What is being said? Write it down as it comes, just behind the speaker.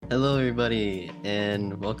Hello, everybody,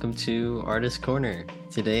 and welcome to Artist Corner.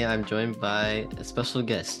 Today, I'm joined by a special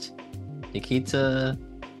guest, Nikita.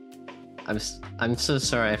 I'm so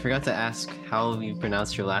sorry. I forgot to ask how you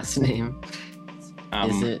pronounce your last name. Is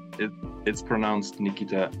Um, it it it's pronounced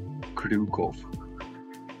Nikita Kryukov.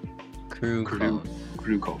 Krukov?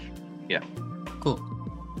 Kryukov. Yeah. Cool.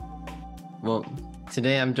 Well,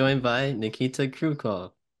 today I'm joined by Nikita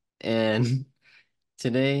Kryukov, and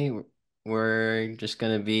today we're just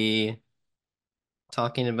gonna be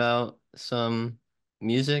talking about some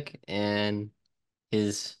music and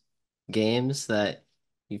his games that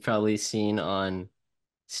you've probably seen on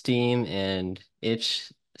Steam and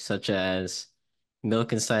itch, such as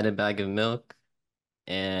Milk Inside a Bag of Milk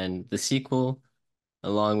and the sequel,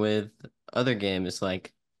 along with other games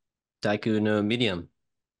like Daiku no Medium.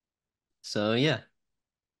 So yeah,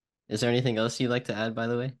 is there anything else you'd like to add, by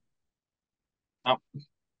the way? Oh,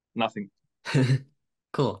 nothing.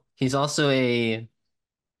 Cool. He's also a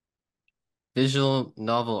visual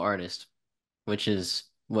novel artist, which is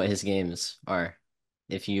what his games are,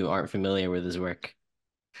 if you aren't familiar with his work.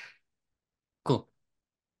 Cool.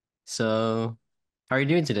 So, how are you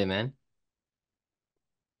doing today, man?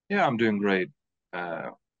 Yeah, I'm doing great. Uh,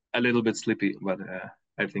 a little bit sleepy, but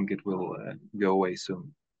I think it will go away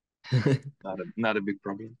soon. Not a big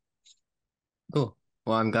problem. Cool.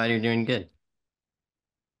 Well, I'm glad you're doing good.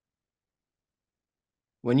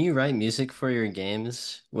 When you write music for your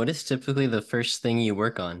games, what is typically the first thing you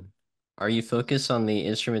work on? Are you focused on the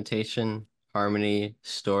instrumentation, harmony,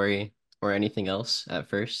 story, or anything else at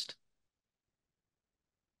first?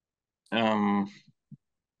 Um,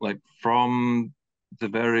 like from the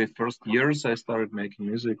very first years I started making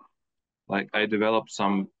music, like I developed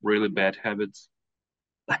some really bad habits.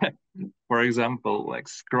 For example, like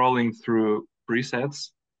scrolling through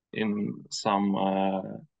presets in some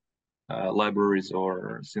libraries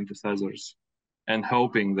or synthesizers and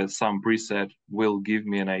hoping that some preset will give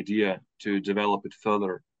me an idea to develop it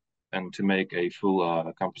further and to make a full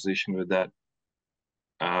composition with that.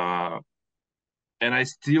 Uh, and I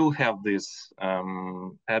still have this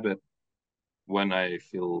habit when I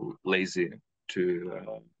feel lazy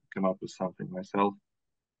to come up with something myself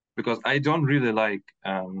because I don't really like.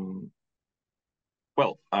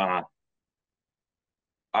 Well,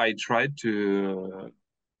 I tried to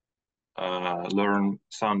learn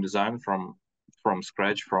sound design from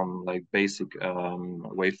scratch, from like basic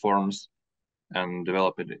waveforms, and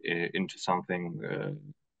develop it into something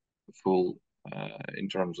full in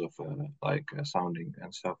terms of like sounding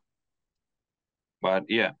and stuff. But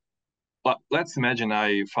yeah, let's imagine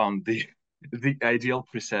I found the the ideal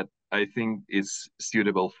preset I think is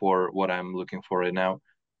suitable for what I'm looking for right now.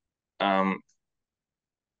 Um,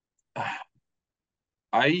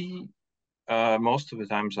 I most of the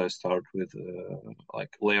times I start with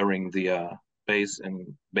like layering the bass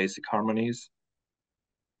and basic harmonies,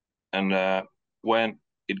 and when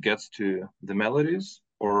it gets to the melodies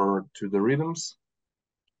or to the rhythms,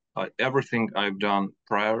 everything I've done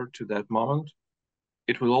prior to that moment,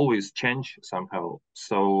 it will always change somehow.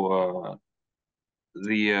 So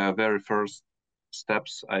the very first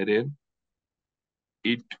steps I did,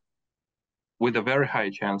 it with a very high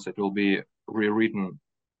chance it will be rewritten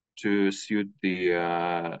to suit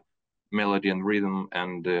the melody and rhythm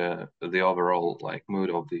and the overall like mood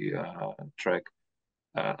of the track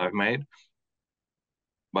I've made.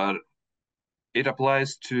 But it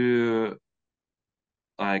applies to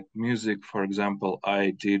like music, for example.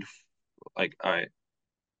 I did like I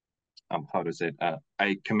how to say it?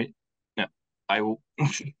 I commit. No, I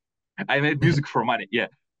I made music for money. Yeah,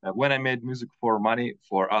 when I made music for money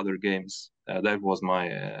for other games, that was my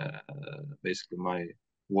basically my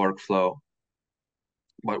workflow.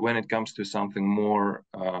 But when it comes to something more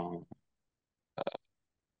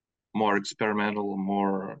experimental,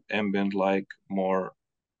 more ambient, like more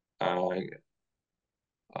uh,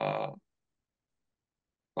 uh,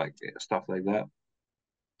 like stuff like that,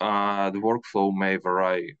 the workflow may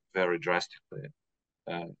vary very drastically,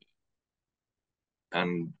 uh,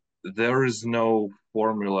 and there is no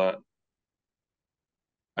formula.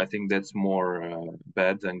 I think that's more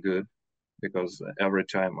bad than good because every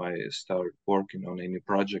time I start working on any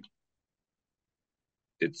project,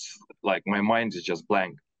 it's like my mind is just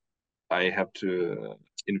blank. I have to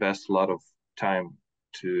invest a lot of time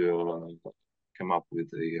to come up with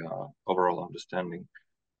the overall understanding.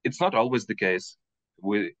 It's not always the case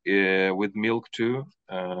with Milk too.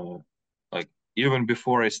 Like even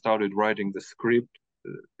before I started writing the script,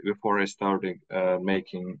 before I started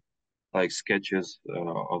making like sketches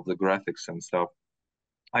of the graphics and stuff,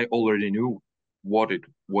 I already knew what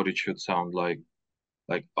it should sound like.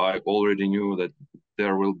 Like I already knew that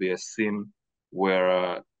there will be a scene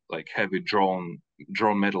where like heavy drone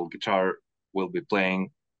metal guitar will be playing,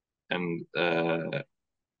 and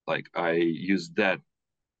like I use that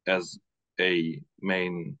as a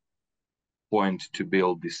main point to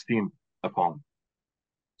build this theme upon.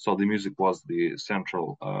 So the music was the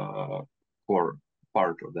central core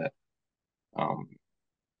part of that. Um,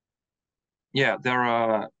 yeah, there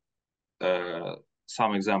are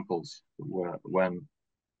some examples when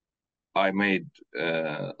I made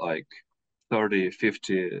like 30,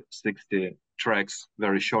 50, 60 tracks,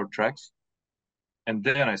 very short tracks. And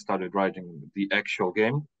then I started writing the actual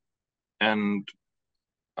game. And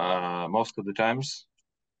most of the times,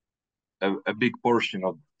 a big portion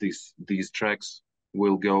of these tracks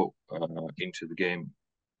will go into the game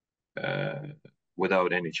uh,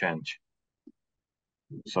 without any change.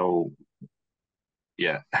 So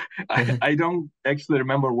yeah, I don't actually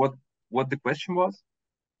remember what the question was,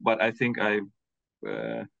 but I think uh,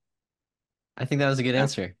 I think that was a good I've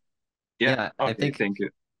answer. yeah. Yeah, Okay, thank you.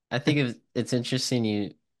 I think it's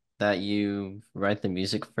interesting that you write the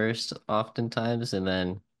music first oftentimes and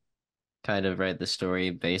then kind of write the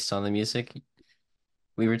story based on the music.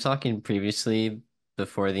 We were talking previously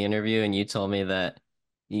before the interview, and you told me that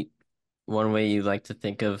you, one way you like to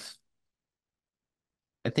think of,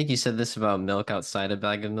 I think you said this about milk outside a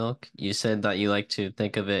bag of milk. You said that you like to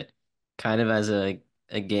think of it kind of as a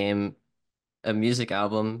game, a music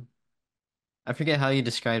album. I forget how you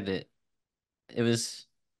described it. It was,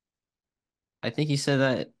 I think you said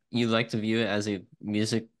that you like to view it as a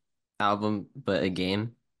music album, but a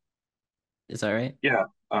game. Is that right? Yeah.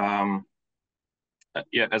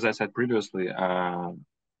 Yeah. As I said previously,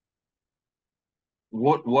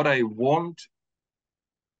 what I want,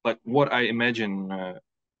 like what I imagine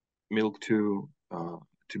Milk to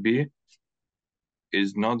be,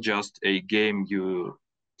 is not just a game you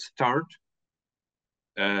start,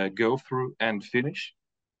 go through, and finish,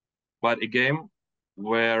 but a game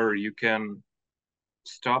where you can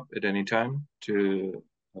stop at any time to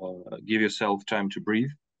give yourself time to breathe.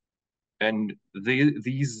 And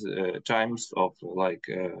these times of like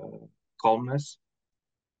calmness,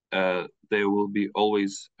 they will be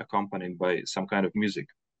always accompanied by some kind of music.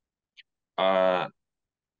 Uh,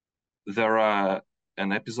 there are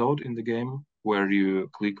an episode in the game where you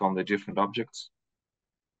click on the different objects,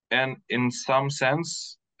 and in some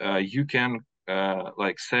sense, you can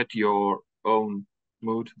like set your own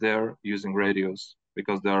mood there using radios,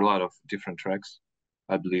 because there are a lot of different tracks.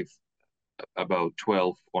 I believe about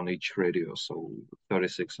 12 on each radio, so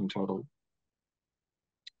 36 in total.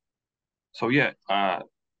 So yeah, uh,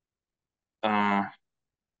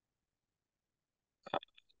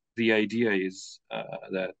 the idea is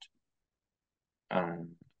that um,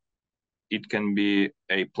 it can be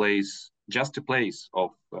a place, just a place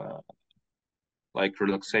of like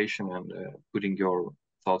relaxation and putting your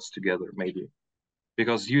thoughts together, maybe,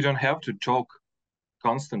 because you don't have to talk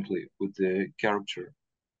constantly with the character,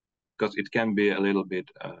 because it can be a little bit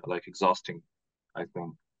like exhausting, I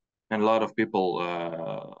think. And a lot of people,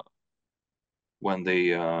 when they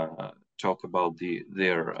talk about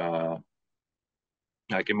their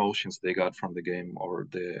like emotions they got from the game, or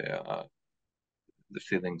the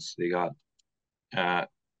feelings they got, uh,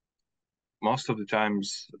 most of the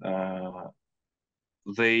times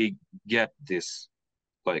they get this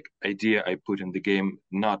like idea I put in the game,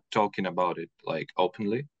 not talking about it like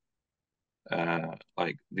openly.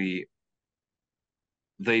 Like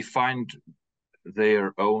they find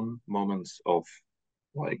their own moments of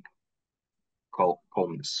like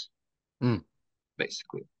calmness, Mm.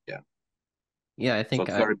 basically. Yeah. Yeah, So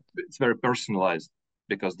it's very personalized,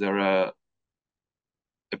 because there are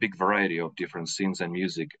a big variety of different scenes and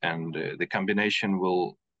music, and the combination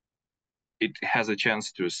will it has a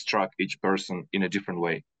chance to struck each person in a different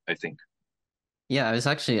way, I think. yeah,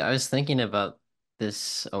 I was thinking about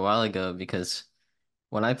this a while ago because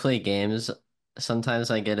when I play games, sometimes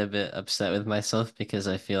I get a bit upset with myself because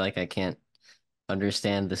I feel like I can't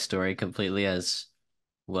understand the story completely as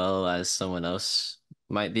well as someone else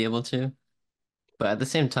might be able to. But at the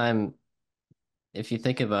same time, if you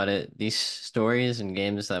think about it, these stories and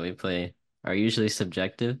games that we play are usually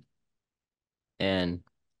subjective, and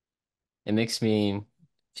it makes me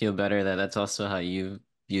feel better that that's also how you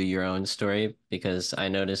view your own story because I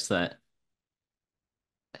noticed that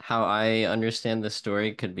how I understand the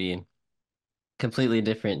story could be completely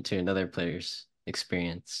different to another player's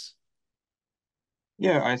experience.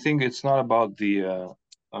 Yeah, I think it's not about the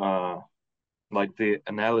like the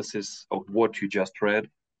analysis of what you just read.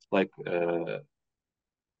 Like how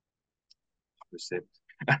to say,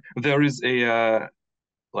 there is a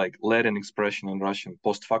like Latin expression in Russian,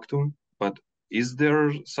 post factum, but is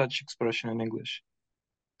there such expression in English?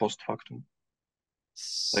 Post factum,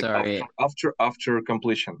 like after Sorry, after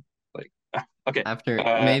completion. Like okay, after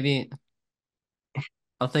uh, maybe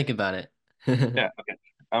I'll think about it. yeah, okay.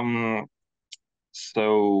 Um,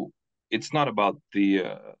 so it's not about the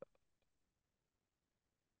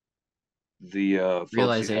thoughts you have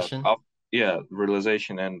Realization. of yeah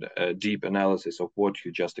realization and deep analysis of what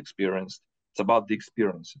you just experienced. It's about the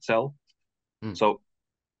experience itself. Hmm. So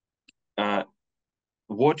uh,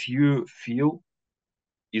 what you feel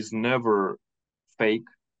is never fake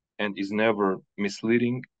and is never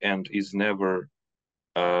misleading and is never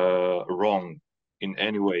wrong in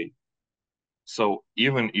any way. So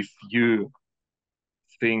even if you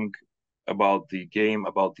think about the game,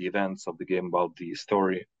 about the events of the game, about the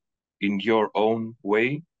story in your own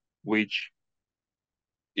way, which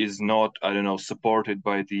is not, I don't know, supported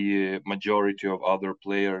by the majority of other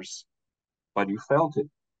players, but you felt it,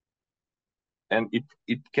 and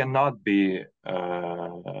it cannot be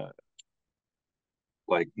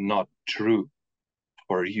like not true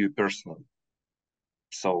for you personally.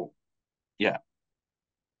 So yeah,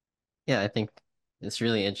 Yeah, I think it's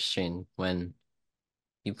really interesting when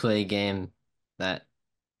you play a game that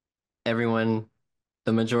everyone,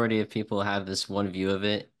 the majority of people have this one view of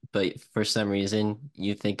it, but for some reason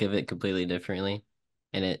you think of it completely differently.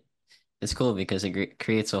 And it's cool because it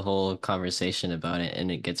creates a whole conversation about it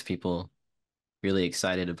and it gets people really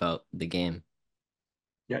excited about the game.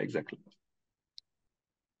 yeah, exactly.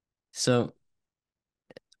 So,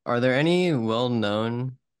 are there any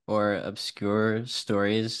well-known or obscure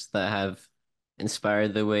stories that have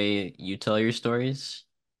inspired the way you tell your stories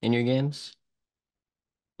in your games?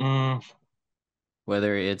 Mm,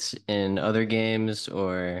 Whether it's in other games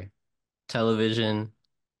or television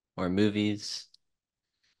or movies?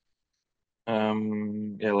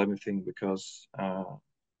 yeah, let me think because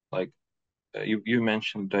like you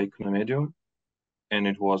mentioned Daikon Medium, and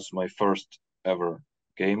it was my first ever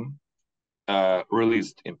game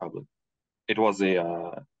released in public. It was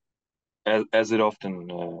a as it often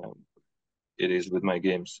it is with my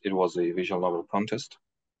games. It was a visual novel contest,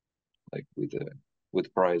 like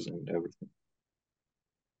with prize and everything.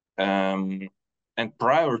 Um, and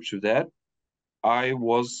prior to that, I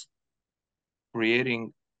was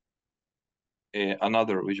creating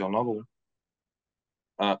another visual novel,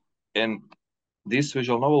 uh, and this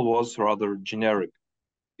visual novel was rather generic.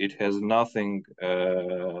 It has nothing,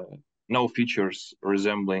 no features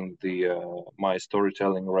resembling the my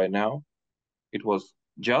storytelling right now. It was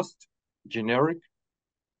just generic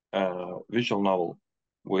visual novel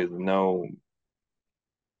with no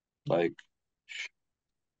like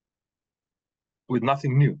with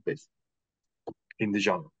nothing new basically in the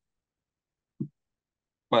genre.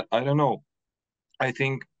 But I don't know. I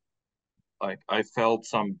think like I felt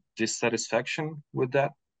some dissatisfaction with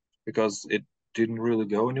that because it didn't really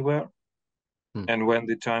go anywhere. Hmm. And when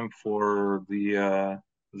the time for the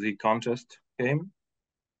contest came,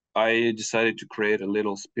 I decided to create a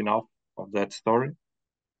little spin-off of that story.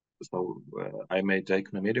 So I made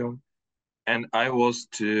Daikon Medium, and I was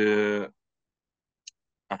to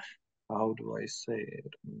uh, how do I say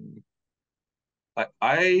it?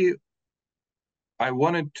 I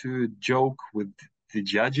wanted to joke with the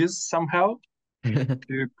judges somehow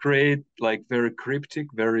to create like very cryptic,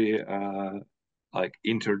 very like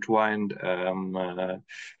intertwined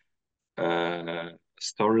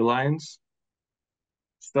storylines.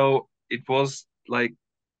 So it was like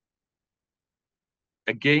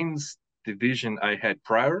against the vision I had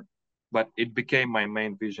prior, but it became my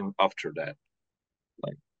main vision after that.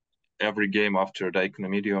 Like every game after the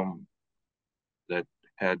Medium that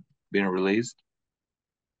had been released,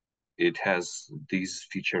 it has these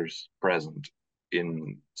features present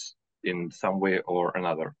in some way or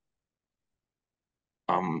another.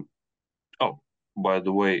 Um. Oh, by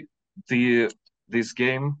the way, the this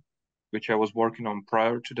game which I was working on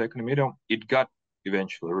prior to the Medium, it got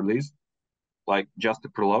eventually released, like just a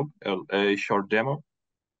prologue, a short demo,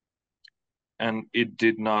 and it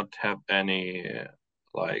did not have any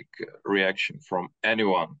like reaction from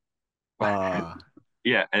anyone. Uh,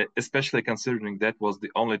 Yeah, especially considering that was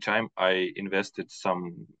the only time I invested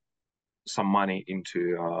some money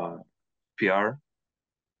into PR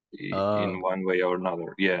in oh. one way or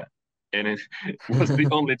another. Yeah, and it was the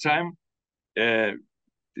only time uh,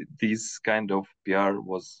 this kind of PR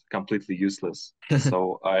was completely useless.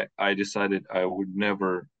 So I decided I would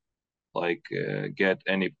never like get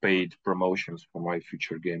any paid promotions for my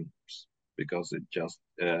future games because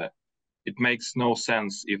it makes no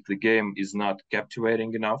sense if the game is not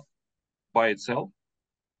captivating enough by itself.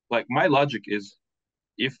 Like my logic is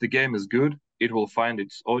if the game is good, it will find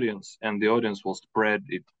its audience, and the audience will spread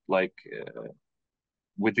it like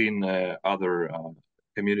within other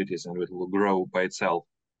communities, and it will grow by itself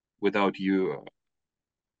without you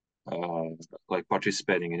uh, like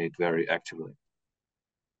participating in it very actively.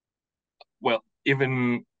 Well,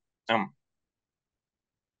 even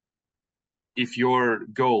if your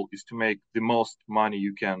goal is to make the most money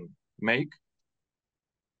you can make,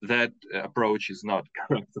 that approach is not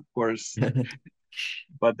correct, of course.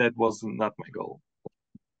 But that was not my goal,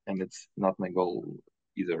 and it's not my goal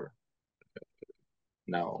either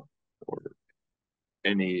now or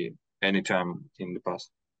any time in the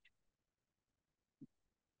past.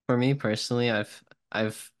 For me personally,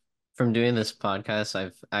 I've from doing this podcast,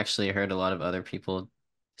 I've actually heard a lot of other people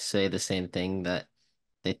say the same thing that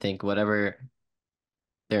they think whatever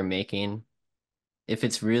they're making, if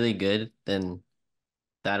it's really good, then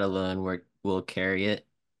that alone will carry it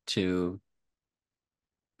to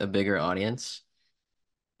a bigger audience.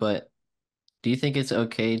 But do you think it's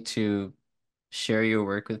okay to share your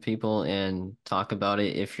work with people and talk about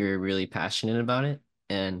it if you're really passionate about it?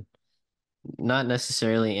 And not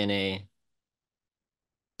necessarily in a,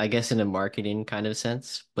 I guess in a marketing kind of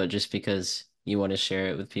sense, but just because you want to share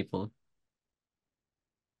it with people.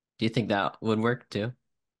 Do you think that would work too?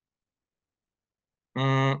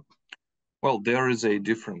 Mm, well, there is a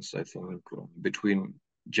difference, I think, between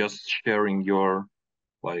just sharing your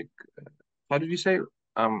like, how did you say?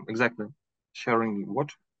 Exactly, sharing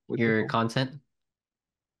what with Your people? content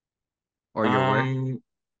or your work? Um,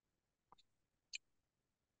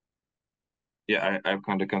 yeah, I'm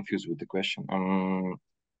kind of confused with the question.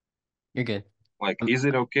 You're good. Like, Um, is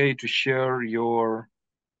it okay to share your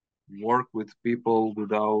work with people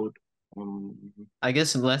without? Um, I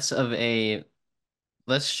guess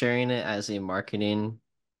less sharing it as a marketing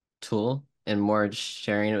tool and more just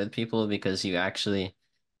sharing it with people because you actually,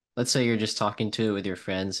 let's say you're just talking to it with your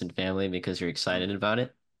friends and family because you're excited about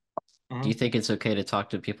it. Do you mhm. think it's okay to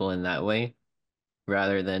talk to people in that way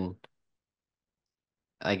rather than,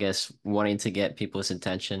 I guess, wanting to get people's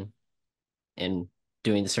attention and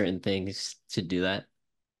doing certain things to do that?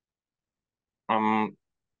 um,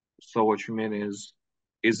 so what you mean is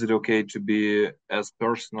it okay to be as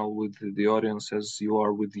personal with the audience as you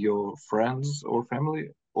are with your friends or family?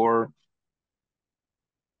 Or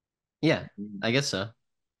Yeah, I guess so.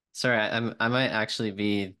 Sorry, I might actually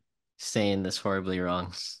be saying this horribly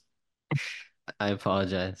wrong. I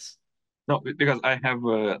apologize. no, because I have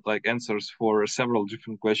like answers for several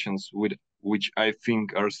different questions with which I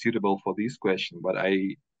think are suitable for this question, but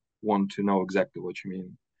I want to know exactly what you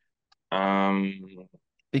mean. Um,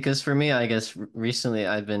 Because for me, I guess recently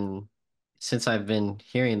since I've been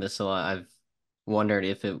hearing this a lot, I've wondered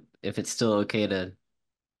if it's still okay to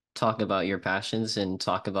talk about your passions and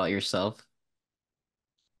talk about yourself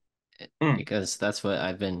mm, because that's what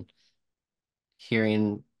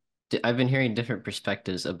hearing. I've been hearing different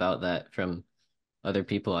perspectives about that from other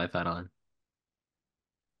people I've had on.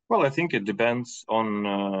 well, I think it depends on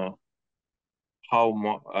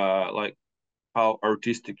like how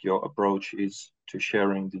artistic your approach is to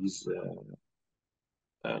sharing these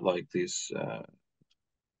like this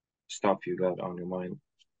stuff you got on your mind,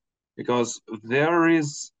 because there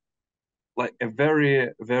is like a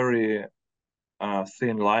very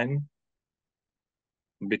thin line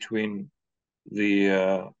between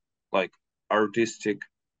the like artistic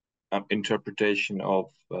interpretation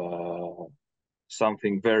of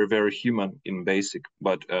something very human in basic,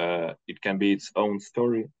 but it can be its own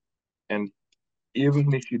story, and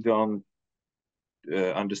even if you don't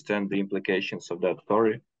understand the implications of that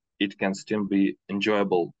story, it can still be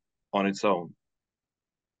enjoyable on its own.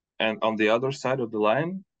 And on the other side of the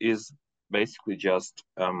line is basically just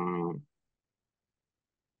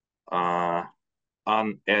uh,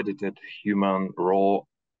 unedited human raw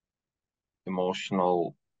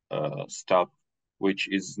emotional stuff, which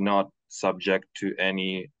is not subject to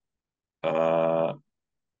any uh,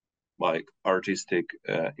 like artistic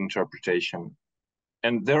interpretation.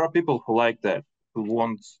 And there are people who like that, who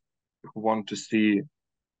want to see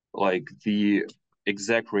like the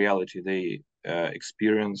exact reality they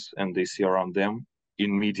experience and they see around them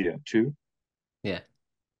in media too. Yeah.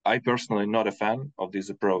 I personally not a fan of this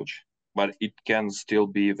approach, but it can still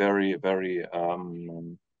be very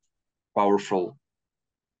powerful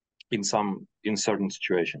in certain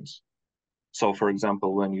situations. So, for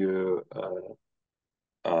example, when you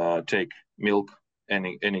take Milk,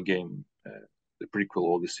 any game, the prequel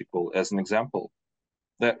or the sequel, as an example,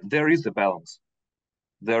 that there is a balance.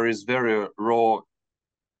 There is very raw,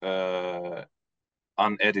 uh,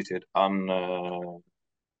 unedited,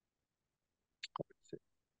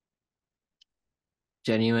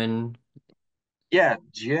 Genuine. yeah,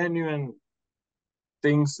 genuine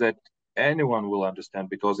things that anyone will understand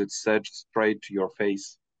because it's said straight to your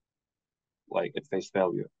face, like at face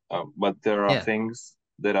value. But there are Yeah. things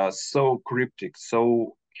that are so cryptic,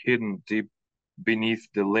 so hidden deep beneath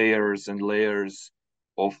the layers and layers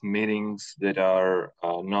of meanings that are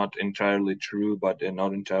not entirely true, but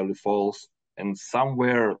not entirely false. And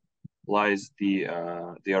somewhere lies the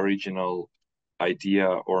original idea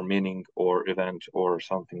or meaning or event or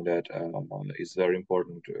something that is very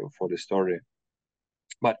important for the story.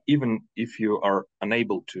 But even if you are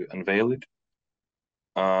unable to unveil it,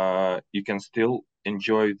 you can still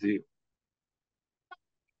enjoy the.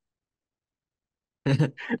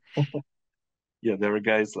 Yeah, there are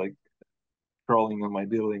guys like crawling on my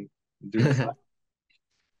building doing stuff.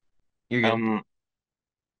 You're good. Um,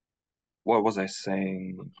 what was I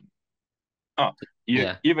saying? Oh, you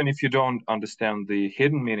Yeah. even if you don't understand the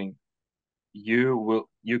hidden meaning, you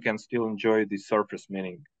can still enjoy the surface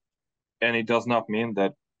meaning, and it does not mean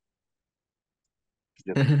that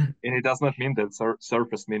and it does not mean that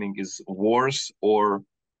surface meaning is worse or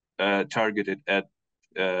targeted at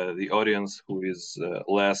the audience who is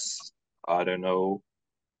less, I don't know,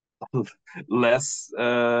 less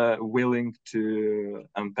willing to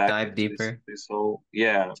unpack Dive this deeper. this whole.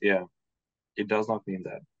 Yeah, yeah, it does not mean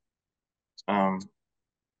that. um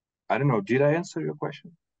I don't know, did I answer your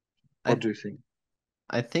question? What I do you think?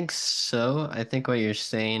 I think so. I think what you're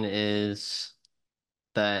saying is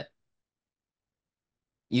that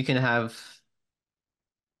you can have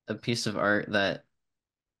a piece of art that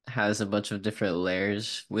has a bunch of different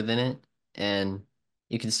layers within it, and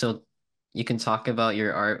you can still you can talk about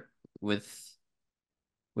your art with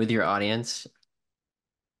your audience,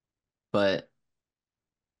 but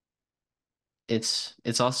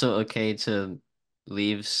it's also okay to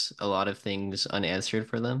leave a lot of things unanswered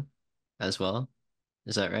for them as well.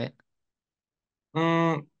 Is that right?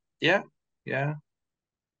 mm, yeah, yeah,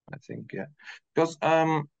 I think, yeah, because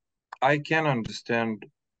I can understand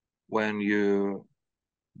when you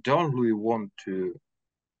don't really want to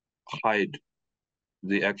hide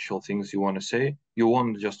the actual things you want to say. You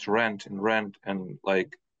want to just rant and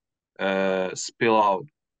like spill out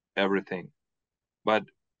everything. But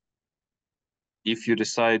if you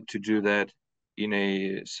decide to do that in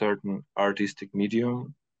a certain artistic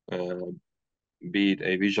medium, uh, be it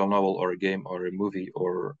a visual novel or a game or a movie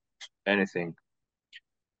or anything,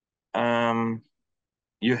 um,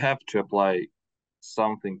 you have to apply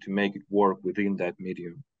something to make it work within that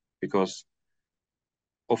medium. Because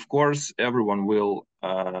of course everyone will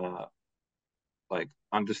like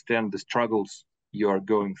understand the struggles you are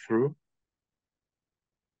going through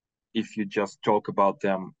if you just talk about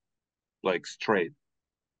them like straight.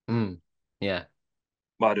 Mm. Yeah.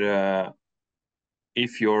 But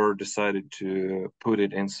if you're decided to put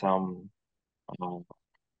it uh,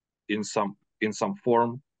 in some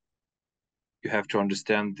form, you have to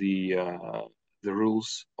understand the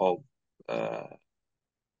rules of uh,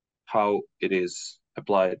 how it is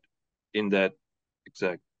applied in that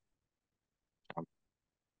exact um,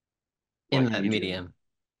 In like that medium. medium.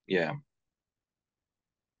 Yeah,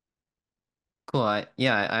 Cool. I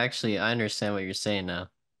actually I understand what you're saying now.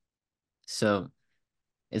 So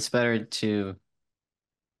it's better to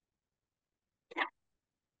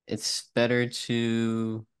it's better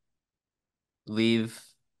to leave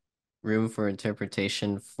room for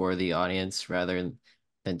interpretation for the audience rather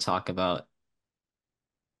than talk about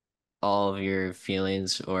all of your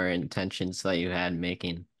feelings or intentions that you had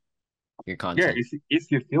making your yeah. content.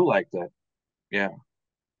 If you feel like that, yeah.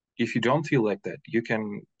 If you don't feel like that, you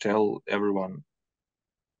can tell everyone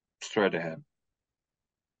straight ahead.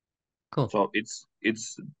 Cool. So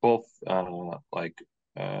it's both uh,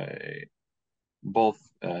 both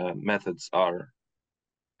methods are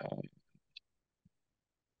uh,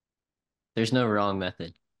 There's no wrong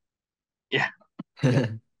method. yeah, yeah,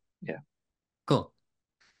 yeah. Cool.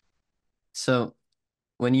 So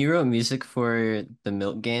when you wrote music for the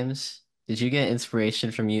Milk games, did you get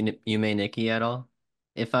inspiration from Yume Nikki at all?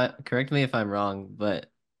 If I correct me if I'm wrong,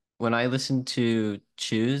 but when I listened to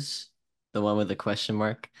Choose, the one with the question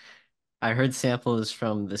mark, I heard samples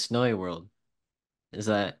from the Snowy World. Is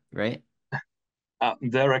that right?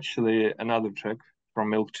 There actually another track from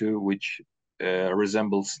Milk 2 which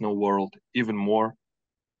resembles Snow World even more.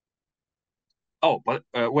 Oh, but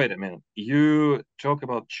wait a minute. You talk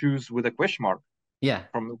about Choose with a question mark Yeah.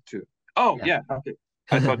 from Milk 2. Oh, Yeah. yeah, okay.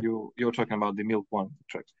 I thought you were talking about the Milk 1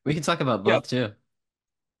 tracks. We can talk about Yeah, both too.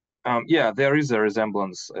 yeah, there is a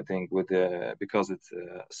resemblance, I think, with the because it's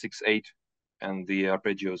 6/8 and the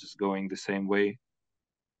arpeggios is going the same way.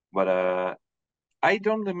 But I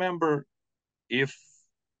don't remember if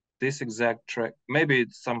this exact track. Maybe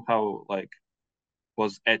it somehow like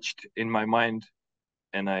was etched in my mind,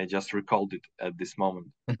 and I just recalled it at this moment.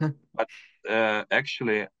 But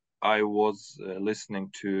actually, I was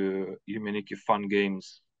listening to Yume Nikki Fun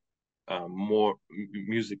Games more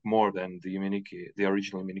music more than the Yume Nikki, the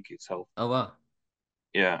original Yume Nikki itself. Oh wow.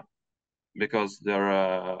 Yeah, because there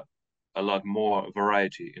are a lot more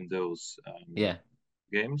variety in those Yeah.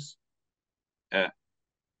 games. Uh,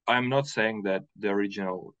 I'm not saying that the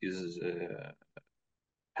original is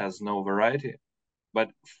has no variety,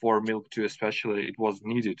 but for Milk 2 especially, it was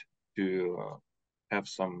needed to have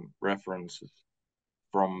some references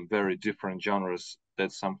from very different genres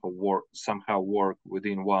that somehow work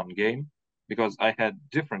within one game, because I had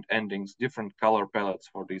different endings, different color palettes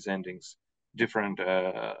for these endings, different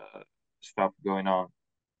stuff going on.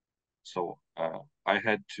 So I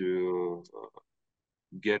had to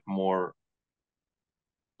get more,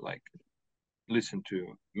 like, listen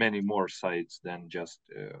to many more sides than just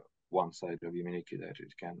one side of Unity that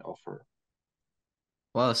it can offer.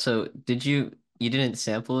 Wow, so you didn't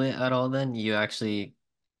sample it at all then? You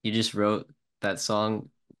just wrote that song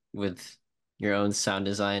with your own sound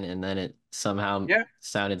design and then it somehow Yeah,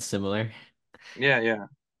 sounded similar? yeah.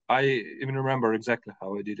 I even remember exactly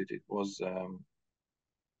how I did it. It was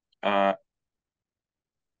uh,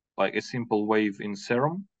 like a simple wave in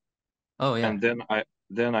Serum, Oh yeah. and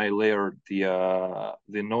then I layered the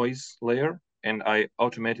noise layer, and I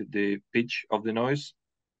automated the pitch of the noise.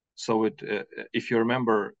 So if you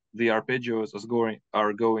remember, the arpeggios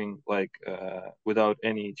are going like without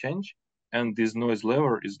any change, and this noise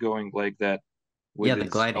layer is going like that Yeah, with the its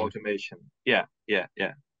gliding. automation. Yeah.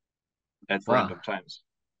 At Wow. random times,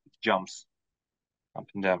 it jumps up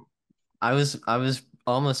and down. I was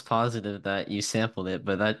almost positive that you sampled it,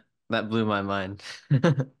 but that blew my mind.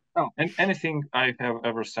 Oh, and anything I have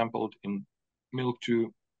ever sampled in Milk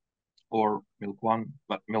 2 or Milk 1,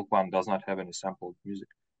 but Milk 1 does not have any sampled music.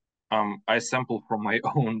 I sample from my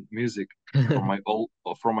own music, from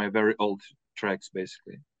my very old tracks,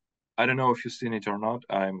 basically. I don't know if you've seen it or not.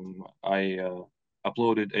 I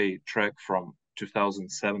uploaded a track from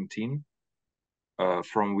 2017,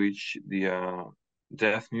 from which the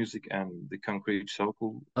death music and the Concrete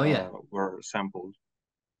Circle Oh yeah. were sampled.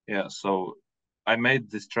 Yeah, so I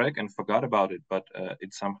made this track and forgot about it, but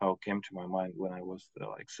it somehow came to my mind when I was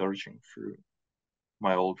like searching through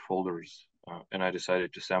my old folders, and I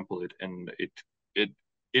decided to sample it, and it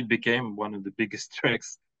it became one of the biggest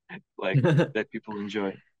tracks like that people enjoy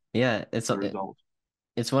as Yeah, a result.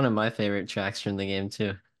 it's one of my favorite tracks from the game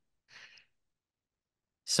too.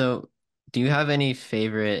 So, do you have any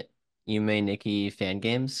favorite Yume Nikki fan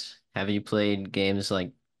games? Have you played games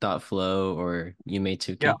like Dot Flow or Yume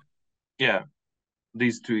Yeah, Tuki? yeah,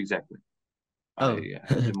 these two exactly. Oh, I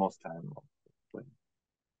had the most time of playing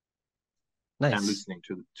and nice. listening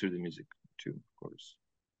to the music too, of course.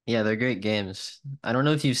 Yeah, they're great games. I don't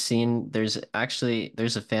know if you've seen, there's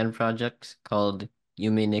a fan project called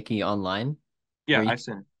Yume Nikki Online where Yeah, you, I've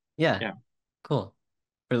seen it. yeah, Yeah, cool.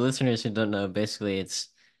 For listeners who don't know, basically it's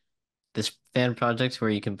this fan project where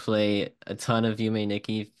you can play a ton of Yume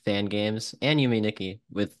Nikki fan games and Yume Nikki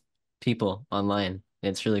with people online.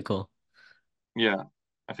 It's really cool. yeah.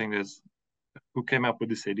 I think that's who came up with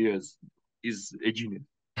this idea is a genius,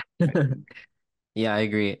 I think. Yeah, I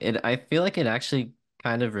agree. I feel like it actually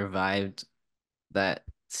kind of revived that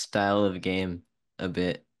style of game a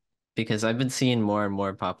bit because I've been seeing more and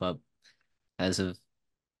more pop up as of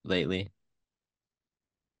lately.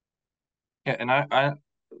 Yeah, and I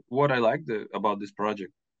what I like about this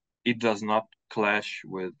project, it does not clash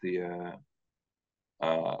with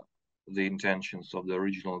uh, the intentions of the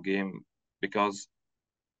original game, because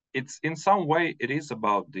it's in some way it is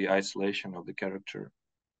about the isolation of the character.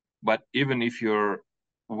 But even if you're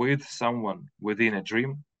with someone within a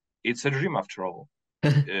dream, it's a dream after all.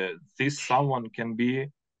 This someone can be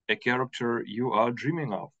a character you are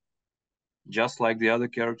dreaming of, just like the other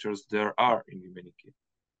characters there are in Humanity.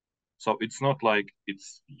 So it's not like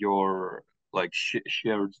it's your like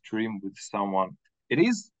shared dream with someone. It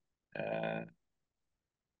is uh,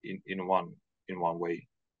 in one way,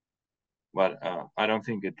 but I don't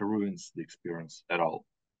think it ruins the experience at all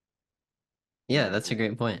in Yeah, any that's a way.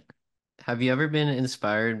 great point. Have you ever been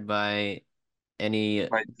inspired by any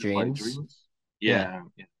By dreams? dreams, Yeah.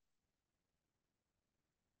 yeah.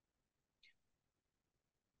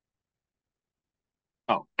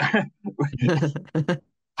 Oh,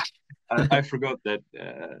 I forgot that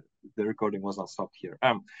the recording was not stopped here.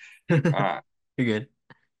 Uh, You're good.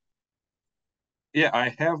 yeah,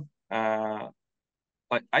 I have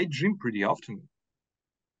like I dream pretty often,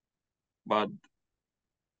 but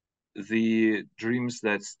the dreams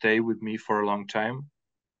that stay with me for a long time,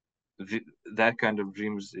 the, that kind of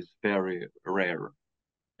dreams is very rare.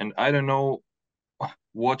 And I don't know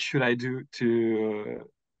what should I do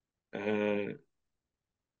uh,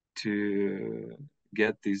 to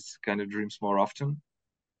get these kind of dreams more often,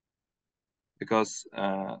 because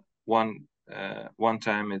one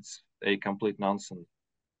time it's a complete nonsense,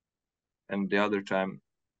 and the other time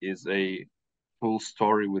is a full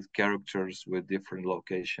story with characters, with different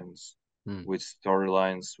locations, Hmm. with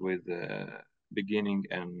storylines, with the beginning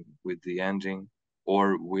and with the ending,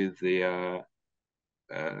 or with uh,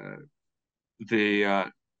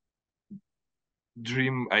 the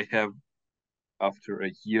dream I have after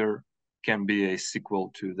a year can be a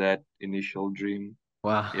sequel to that initial dream.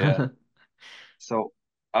 Yeah. Wow. So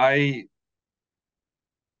I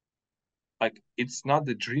like, it's not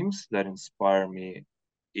the dreams that inspire me,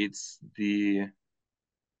 it's the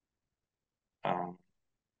um,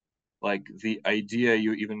 like the idea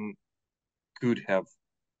you even could have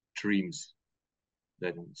dreams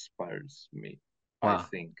that inspires me, I Wow.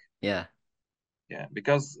 think. Yeah. Yeah,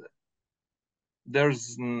 because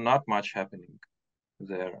there's not much happening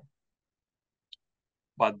there.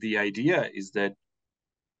 But the idea is that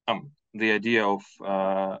the idea of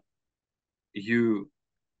you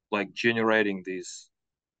like generating these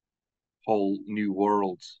whole new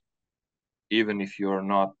worlds, even if you're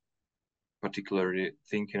not particularly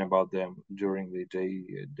thinking about them during the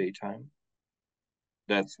daytime.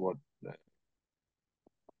 That's what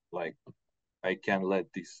like I can let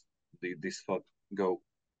this thought go,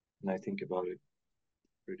 and I think about it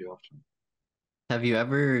pretty often. Have you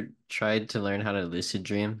ever tried to learn how to lucid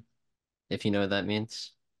dream, if you know what that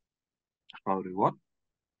means? How do what?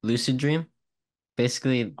 Lucid dream?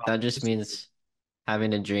 Basically, that just Lucid. means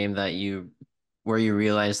having a dream where you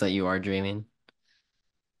realize that you are dreaming.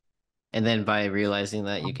 And then by realizing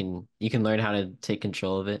that you can learn how to take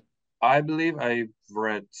control of it. I believe I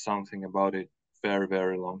read something about it very,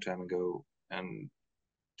 very long time ago and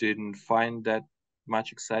didn't find that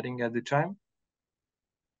much exciting at the time,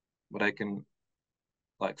 but I can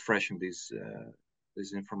like freshen this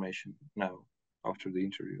information now after the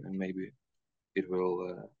interview, and maybe it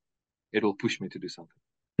will push me to do something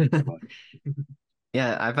about it.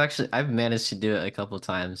 Yeah, I've managed to do it a couple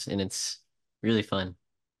times and it's really fun.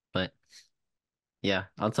 But yeah,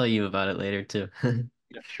 I'll tell you about it later too.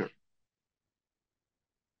 Yeah, sure.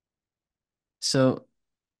 So,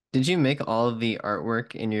 did you make all of the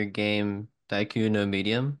artwork in your game Daiku no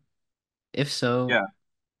Medium? If so, Yeah.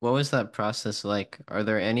 what was that process like? Are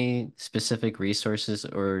there any specific resources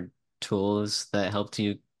or tools that helped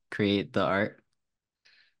you create the art?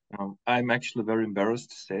 I'm actually very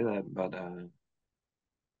embarrassed to say that, but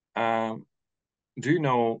um, do you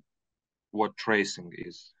know what tracing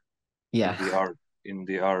is Yeah, in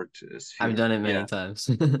the art I've sphere? done it many Yeah, times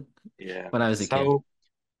yeah. when I was a kid. So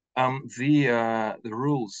the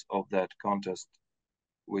rules of that contest,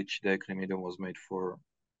 which the Academia was made for,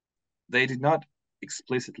 they did not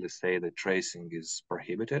explicitly say that tracing is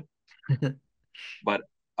prohibited, but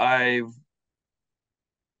I've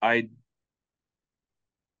I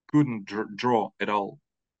couldn't draw at all,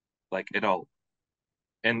 like at all,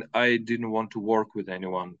 and I didn't want to work with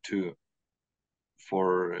anyone too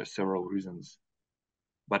for several reasons.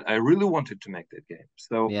 But I really wanted to make that game,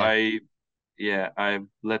 so Yeah. I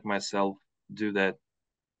let myself do that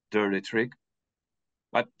dirty trick.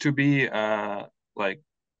 But like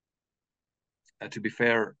to be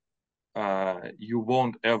fair, you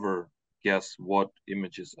won't ever guess what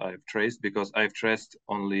images I've traced, because I've traced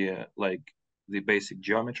only like the basic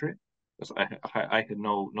geometry, because I had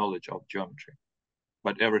no knowledge of geometry.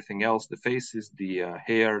 But everything else, the faces, the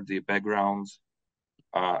hair, the backgrounds,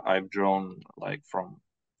 I've drawn like from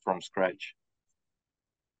scratch.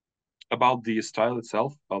 About the style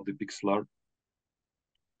itself, about the pixel art,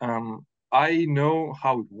 I know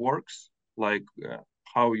how it works, like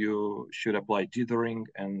how you should apply dithering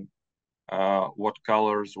and what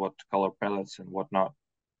colors, what color palettes, and whatnot.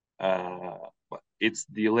 But it's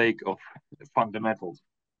the lack of fundamentals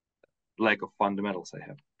I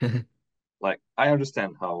have. Like I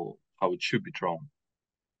understand how it should be drawn,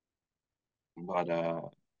 but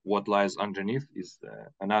what lies underneath is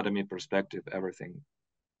anatomy, perspective, everything.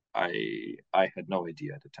 I had no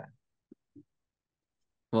idea at the time.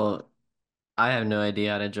 Well, I have no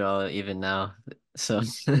idea how to draw even now. So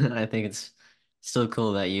I think it's still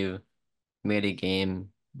cool that you made a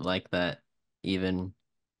game like that, even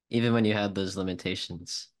even when you had those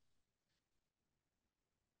limitations.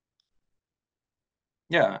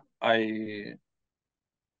 Yeah, I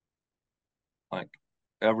like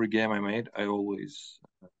every game I made. I always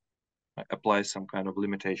apply some kind of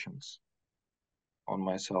limitations on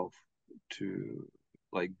myself to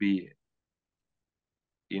like be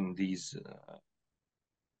in these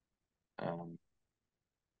um,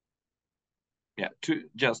 yeah, to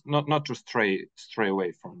just not to stray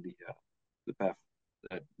away from the path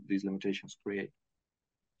that these limitations create.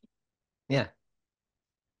 Yeah.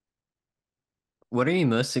 What are you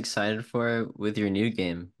most excited for with your new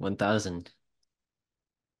game, 1000?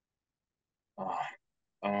 Uh,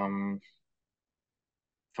 um,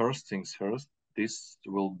 First things first, this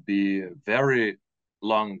will be a very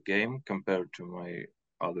long game compared to my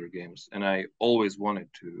other games, and I always wanted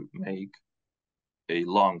to make a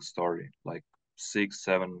long story, like 6,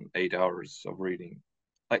 7, 8 hours of reading.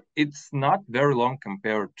 Like it's not very long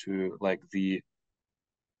compared to like the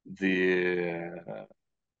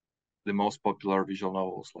the most popular visual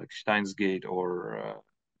novels like Steins Gate or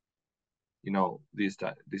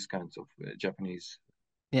these kinds of Japanese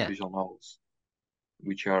Yeah. visual novels,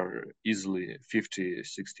 which are easily 50,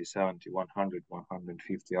 60, 70, 100,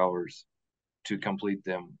 150 hours to complete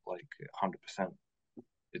them like 100%.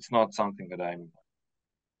 It's not something that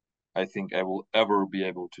I think I will ever be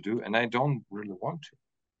able to do, and I don't really want to.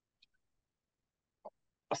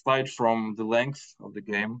 Aside from the length of the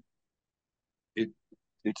game, it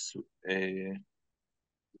it's a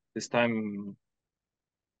this time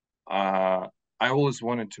I always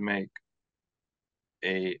wanted to make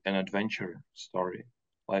an adventure story,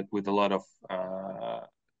 like with a lot of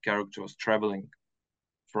characters traveling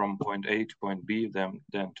from point A to point B, then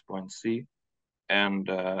to point C, and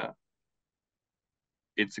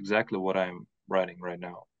it's exactly what I'm writing right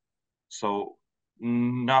now. So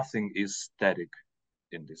nothing is static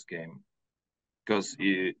in this game because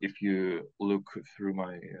if you look through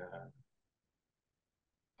my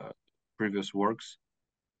previous works,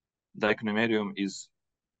 Dichotomedium is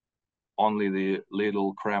only the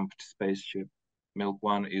little cramped spaceship. Milk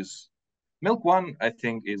One, I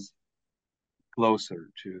think, is closer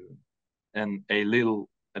to a little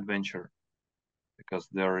adventure because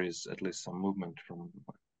there is at least some movement from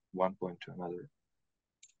one point to another.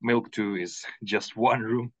 Milk Two is just one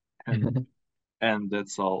room and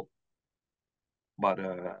that's all. But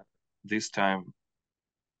this time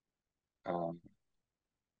um,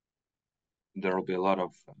 there will be a lot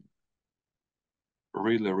of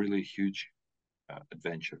really huge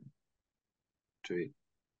adventure to it.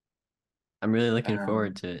 I'm really looking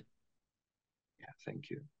forward Um, to it. yeah, thank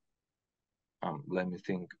you. Let me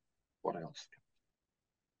think. What else?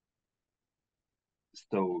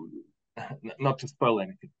 So, not to spoil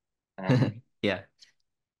anything. Um, Yeah.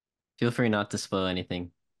 Feel free not to spoil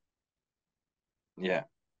anything. yeah.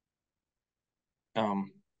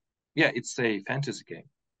 Um, yeah, it's a fantasy game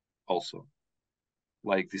also.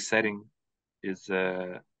 Like the setting is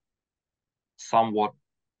somewhat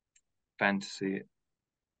fantasy,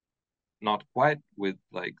 not quite with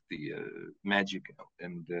like the magic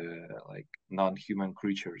and like non-human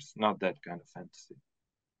creatures, not that kind of fantasy,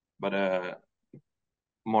 but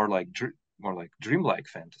more like dreamlike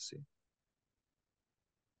fantasy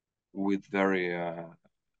with very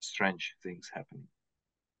strange things happening.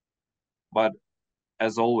 But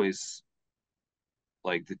as always,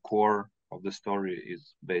 like the core of the story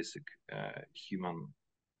is basic human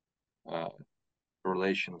uh,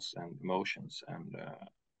 relations and emotions and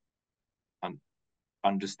un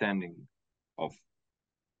understanding of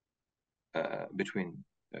between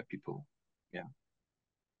people. Yeah,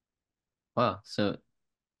 Wow. So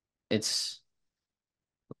it's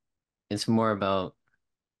it's more about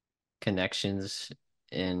connections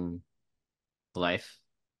in life.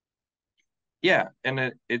 yeah,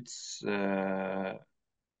 and it's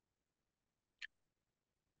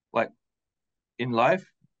like in life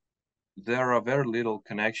there are very little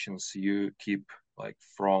connections you keep like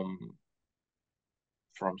from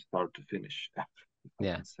start to finish, if I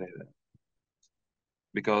Yeah. can say that,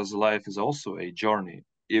 because life is also a journey,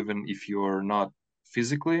 even if you're not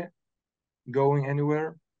physically going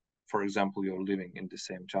anywhere. For example, you're living in the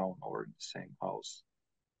same town or in the same house.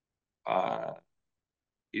 Uh,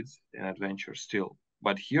 it's an adventure still.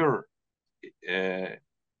 But here, uh,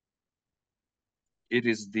 it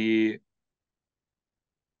is the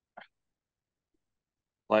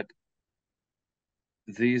like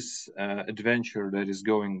this adventure that is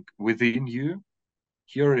going within you.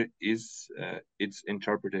 Here it is it's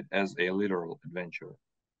interpreted as a literal adventure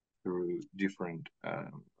through different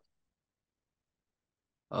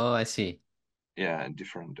Oh, I see. yeah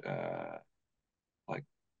different like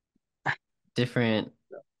Different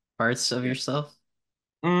parts of yeah yourself.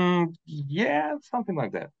 yeah something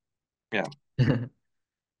like that. Yeah,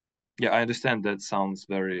 yeah, I understand that sounds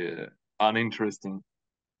very uninteresting,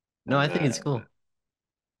 No, I and think it's cool.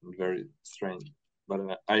 very strange.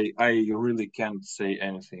 But I really can't say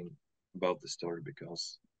anything about the story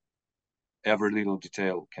because every little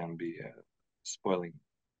detail can be spoiling.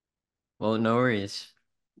 Well, no worries.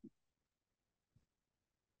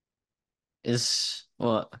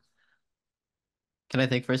 Well, can I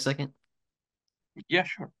think for a second? Yeah,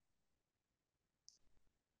 sure.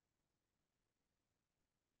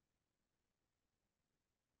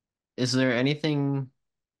 Is there anything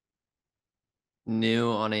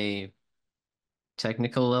new on a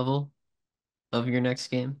technical level of your next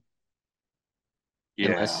game?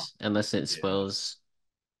 Yeah, Unless it yes. spoils.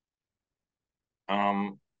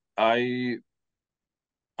 Um, I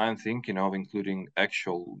I'm thinking of including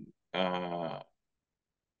actual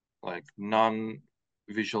like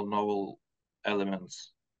non-visual novel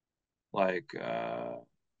elements like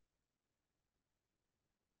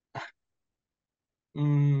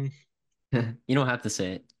mm, You don't have to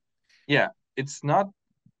say it. yeah, it's not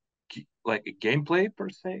like a gameplay per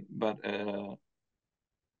se, but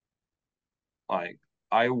like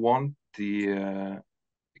I want the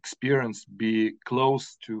experience be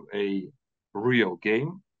close to a real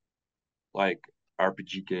game, like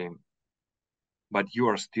RPG game, but you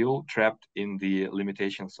are still trapped in the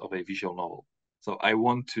limitations of a visual novel. So I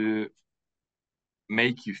want to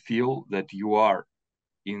make you feel that you are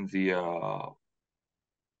in the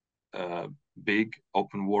uh, big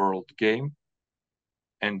open world game,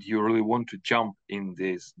 and you really want to jump in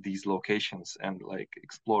these locations and like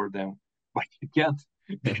explore them, but you can't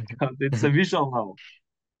because it's a visual novel.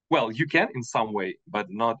 Well, you can in some way, but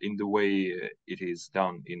not in the way it is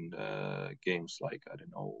done in games like, I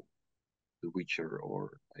don't know, The Witcher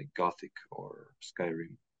or like Gothic or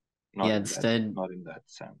Skyrim. Not Yeah, in that, not in that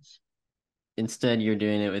sense. instead you're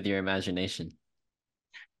doing it with your imagination.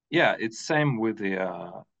 Yeah, it's same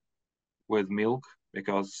with Milk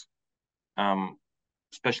because um,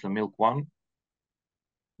 especially Milk One,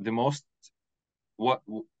 the most what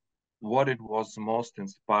what it was most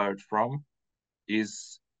inspired from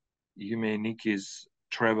is Yume Nikki's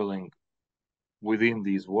traveling within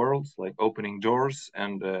these worlds, like opening doors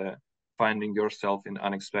and finding yourself in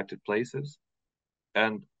unexpected places.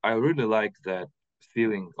 And I really like that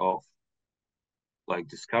feeling of like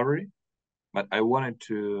discovery, but I wanted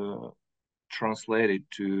to translate it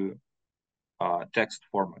to text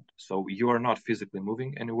format. So you are not physically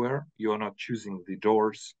moving anywhere. You are not choosing the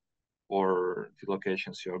doors or the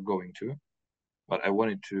locations you're going to, but I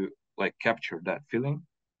wanted to like capture that feeling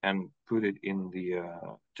and put it in the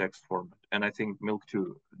text format. And I think Milk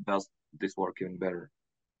 2 does this work even better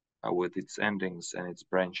with its endings and its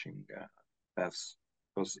branching paths,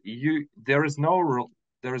 because you there is no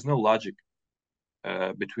logic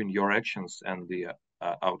between your actions and the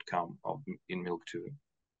outcome of in Milk 2,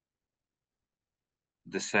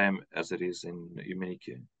 the same as it is in Yume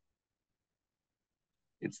Nikki.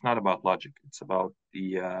 It's not about logic; it's about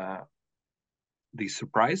the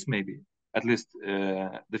surprise, maybe at least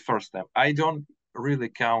the first time. I don't really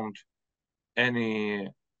count any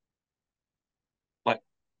like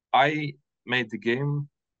I made the game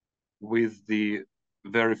with the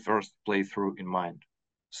very first playthrough in mind.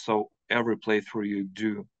 So every playthrough you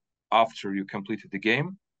do after you completed the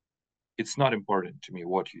game, it's not important to me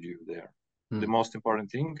what you do there. The Hmm. most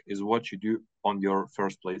important thing is what you do on your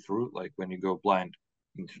first playthrough, like when you go blind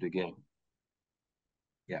into the game.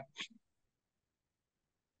 Yeah,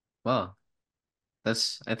 Well,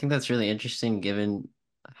 I think that's really interesting given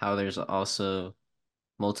how there's also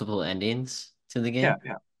multiple endings to the yeah, game.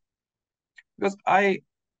 yeah. Because I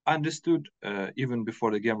understood even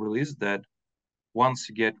before the game release that once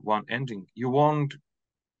you get one ending, you won't,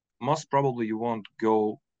 most probably you won't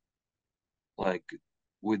go like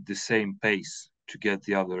with the same pace to get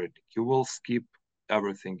the other ending. You will skip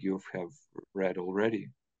everything you have read already,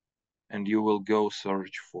 and you will go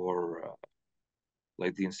search for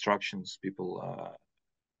like the instructions people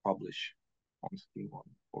publish on Steam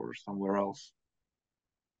or somewhere else.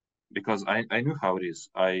 Because I knew how it is.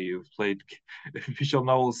 I played visual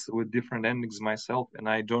novels with different endings myself, and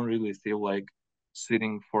I don't really feel like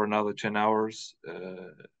sitting for another 10 hours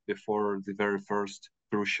before the very first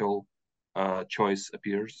crucial choice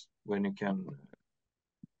appears when you can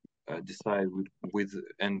decide with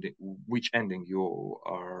ending which ending you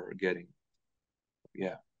are getting.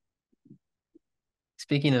 Yeah,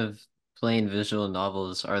 Speaking of playing visual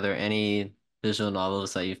novels, are there any visual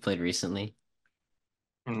novels that you've played recently?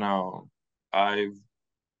 no, I've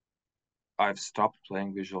I've stopped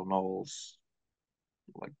playing visual novels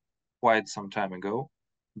like quite some time ago.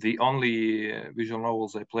 The only visual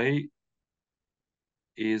novels I play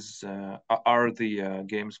is are the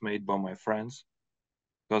games made by my friends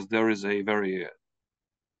because there is a very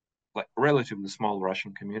like relatively small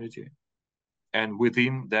Russian community, and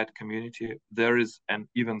within that community there is an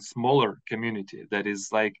even smaller community that is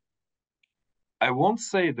like, I won't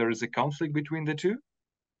say there is a conflict between the two,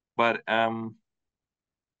 but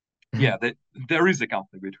yeah, there is a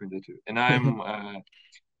conflict between the two, and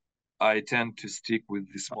I tend to stick with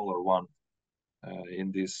the smaller one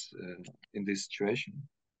in this situation,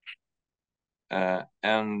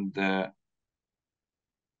 and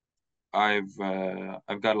I've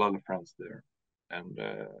got a lot of friends there, and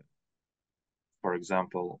for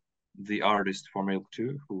example, the artist for Milk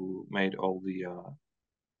 2 who made all the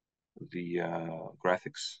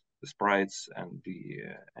graphics, the sprites, and the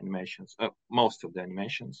animations, most of the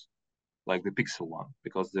animations, like the pixel one,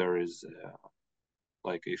 because there is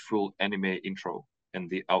like a full anime intro and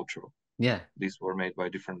the outro. Yeah. These were made by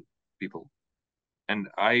different people. And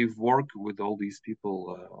I've worked with all these people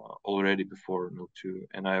already before Milk 2,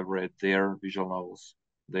 and I've read their visual novels.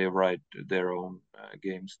 They write their own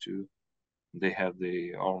games too. They have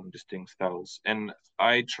their own distinct styles, and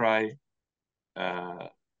I try, uh,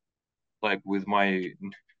 like with my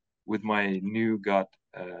new got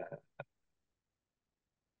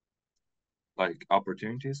like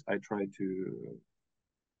opportunities, I try to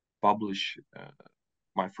publish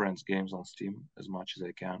my friends' games on Steam as much as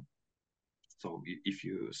I can. So if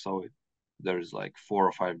you saw it, there's like 4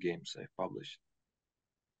 or 5 games I've published.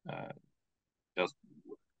 Uh, just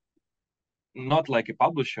not like a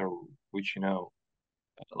publisher, which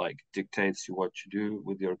like dictates you what you do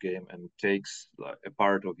with your game and takes like, a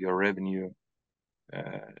part of your revenue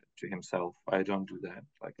to himself. I don't do that.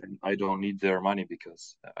 Like I don't need their money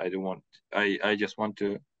because I don't want. I just want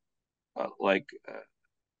to like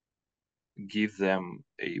give them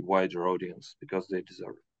a wider audience because they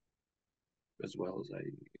deserve it as well as I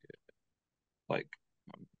like.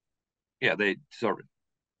 Um, yeah, they deserve it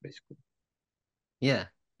basically. Yeah.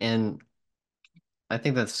 And I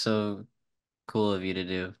think that's so cool of you to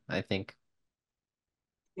do. I think,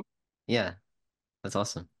 yeah, that's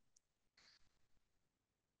awesome.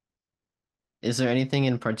 Is there anything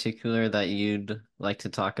in particular that you'd like to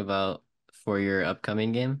talk about for your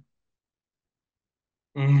upcoming game?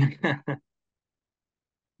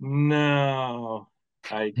 No,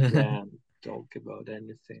 I can't talk about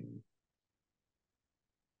anything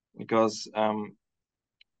because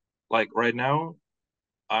like right now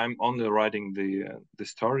I'm only writing the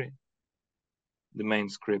story, the main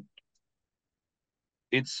script.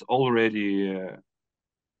 It's already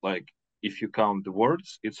like if you count the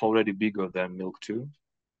words, it's already bigger than Milk 2,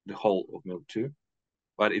 the whole of Milk 2,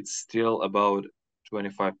 but it's still about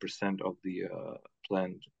 25% of the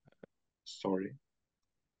planned story.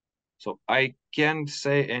 So I can't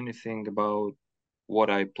say anything about what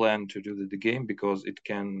I plan to do with the game because it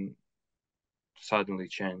can suddenly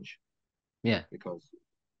change. Yeah. Because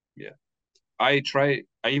yeah, I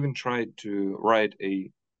even tried to write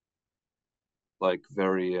a like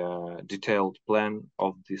very detailed plan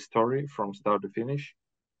of the story from start to finish.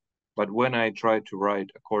 But when I try to write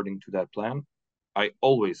according to that plan, I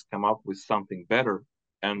always come up with something better,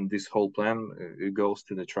 and this whole plan goes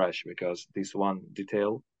to the trash because this one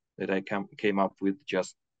detail that I came up with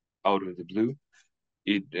just out of the blue,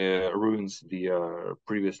 it ruins the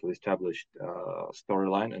previously established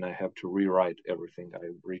storyline, and I have to rewrite everything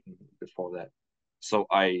I've written before that. So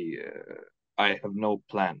I have no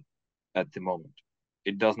plan at the moment.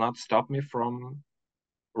 It does not stop me from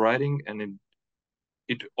writing, and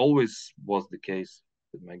it always was the case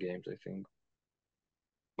with my games, I think.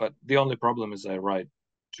 But the only problem is I write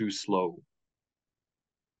too slow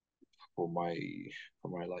for my for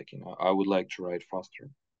my liking. I would like to write faster.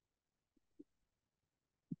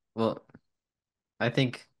 Well, I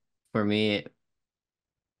think for me,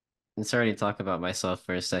 and sorry to talk about myself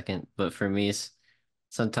for a second, but for me,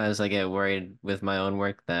 sometimes I get worried with my own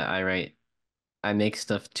work that I make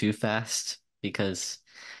stuff too fast because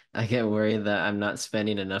I get worried that I'm not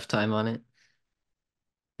spending enough time on it.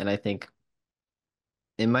 And I think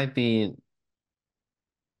it might be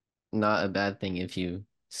not a bad thing if you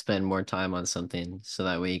spend more time on something so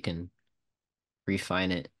that way you can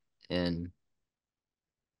refine it and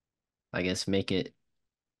I guess make it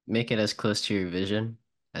as close to your vision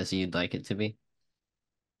as you'd like it to be.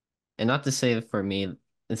 And not to say for me,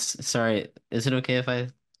 sorry, is it okay if I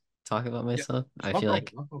talk about Yeah, myself? it's I no feel problem,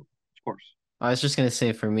 like no problem. Of course. I was just gonna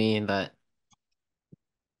say for me that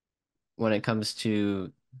when it comes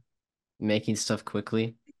to making stuff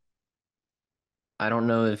quickly, I don't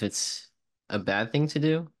know if it's a bad thing to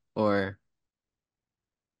do or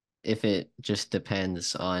if it just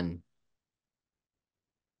depends on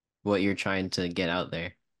what you're trying to get out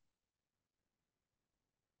there.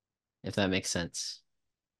 if that makes sense.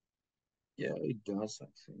 Yeah, it does, I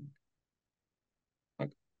think.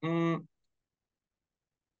 Like, mm,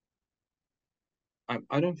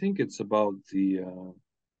 I don't think it's about the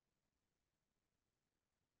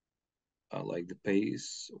like the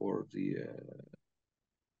pace or the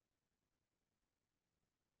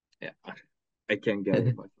yeah. I can't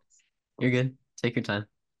gather my thoughts. You're Sorry. good. Take your time.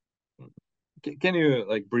 Can you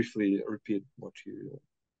like briefly repeat what you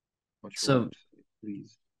wanted So to say,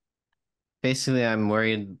 please? basically, I'm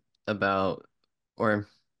worried about, or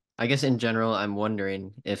I guess in general, I'm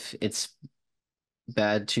wondering if it's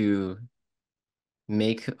bad to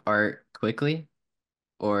make art quickly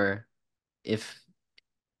or if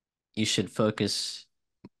you should focus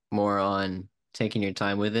more on taking your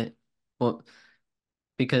time with it. Well,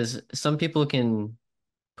 because some people can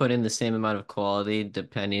put in the same amount of quality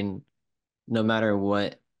depending no matter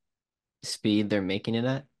what speed they're making it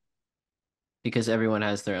at, because everyone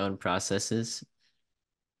has their own processes.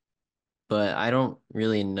 But I don't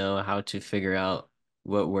really know how to figure out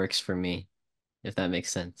what works for me, if that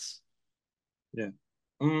makes sense. Yeah.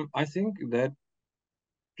 I think that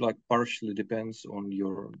like partially depends on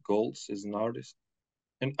your goals as an artist.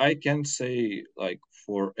 And I can't say like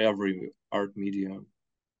for every art medium,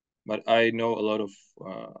 but I know a lot of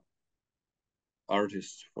uh,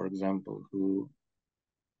 artists, for example, who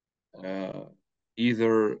uh,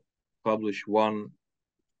 either publish one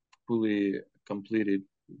fully completed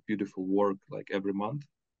beautiful work like every month,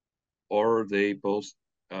 or they post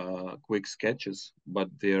quick sketches, but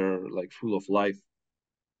they're like full of life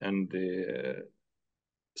and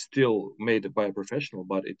still made by a professional,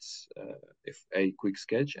 but it's if a quick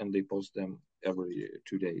sketch and they post them every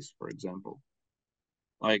 2 days, for example.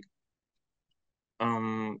 Like,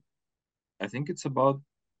 um, I think it's about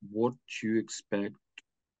what you expect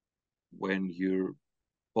when you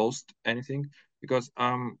post anything, because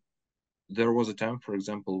there was a time, for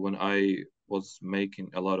example, when I was making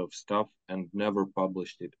a lot of stuff and never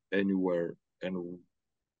published it anywhere and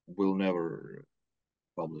will never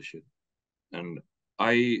publish it. And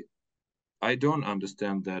I I don't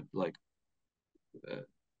understand that like uh,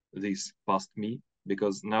 this past me,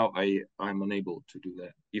 because now I'm unable to do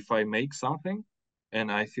that. If I make something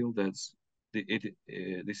and I feel that's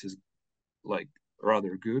this is like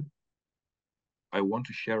rather good, I want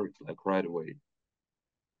to share it like right away,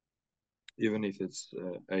 even if it's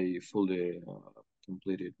a fully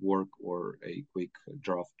completed work or a quick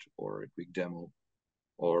draft or a quick demo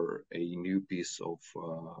or a new piece of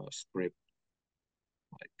script.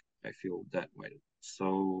 Like I feel that way.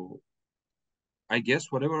 So I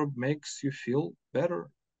guess whatever makes you feel better,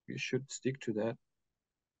 you should stick to that.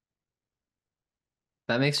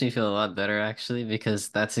 That makes me feel a lot better actually, because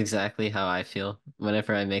that's exactly how I feel.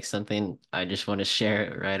 Whenever I make something, I just want to share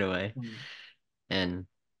it right away. Mm. And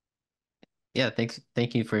yeah,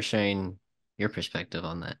 thank you for sharing your perspective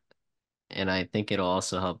on that. And I think it'll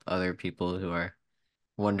also help other people who are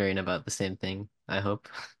wondering about the same thing, I hope.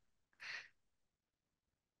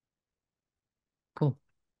 Cool.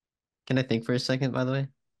 Can I think for a second, by the way?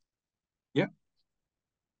 Yeah,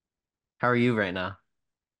 How are you right now?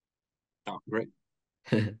 oh, great.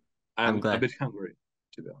 I'm I'm a glad. bit hungry,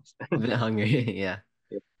 to be honest. A bit hungry. Yeah.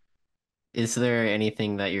 Yeah. Is there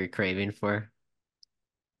anything that you're craving for?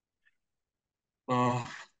 Uh,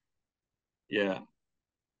 yeah.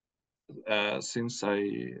 Since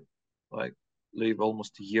I like live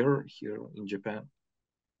almost a year here in Japan,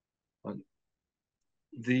 uh,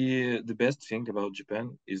 the best thing about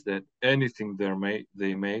Japan is that anything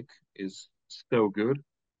they make is so good,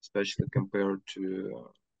 especially compared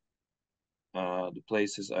to the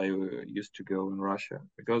places I used to go in Russia,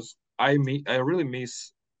 because I really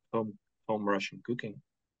miss home Russian cooking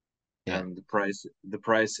Yeah. and the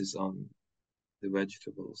prices on the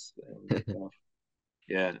vegetables and stuff.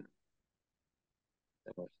 Yeah,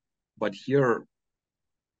 but here,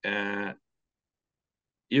 uh,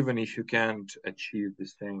 even if you can't achieve the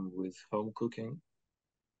same with home cooking,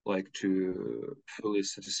 like to fully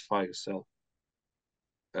satisfy yourself,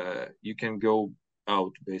 you can go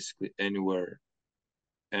out basically anywhere,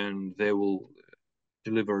 and they will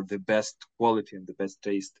deliver the best quality and the best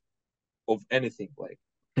taste of anything. Like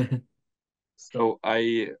so,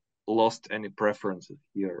 I lost any preferences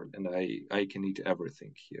here, and I can eat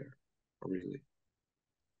everything here, really.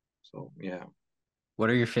 So yeah. What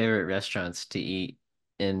are your favorite restaurants to eat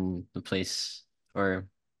in the place or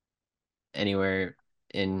anywhere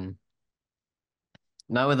in,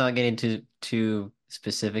 not without getting too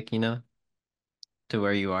specific, to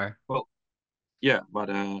where you are? Well, yeah, but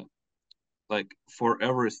like for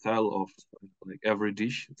every style of like every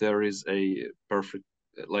dish, there is a perfect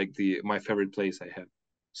like the my favorite place I have.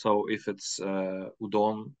 So if it's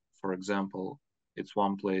udon, for example, it's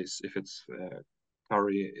one place. If it's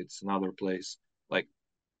curry, it's another place. Like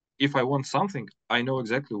if I want something, I know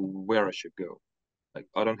exactly where I should go. Like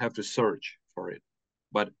I don't have to search for it.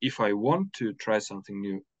 But if I want to try something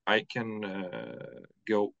new, I can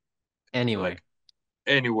go like Anywhere,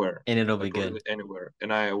 anywhere, and it'll be like really good. anywhere,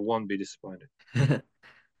 and I won't be disappointed.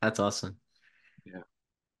 That's awesome. Yeah.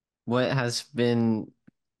 What has been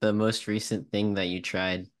the most recent thing that you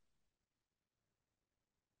tried?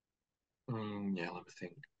 Yeah. Let me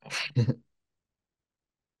think.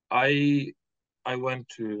 I I went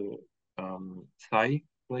to Thai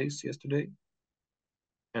place yesterday,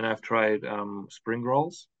 and I've tried spring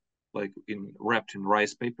rolls, like in wrapped in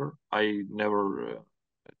rice paper. I never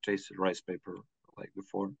tasted rice paper like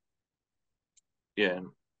before. Yeah,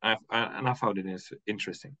 and I found it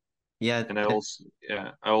interesting. Yeah, And I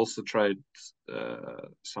also tried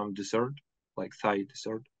some dessert, like Thai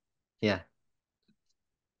dessert. yeah,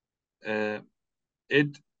 Uh,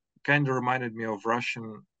 it kind of reminded me of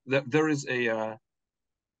Russian. There is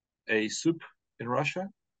a soup in Russia.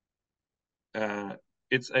 Uh,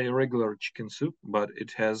 it's a regular chicken soup, but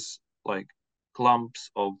it has like clumps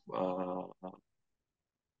of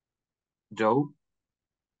dough,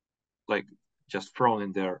 like just thrown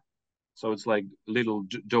in there. So it's like little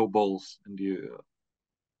dough balls, and you.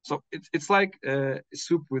 So it's like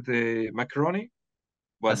soup with a macaroni,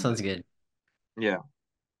 that but sounds good. yeah.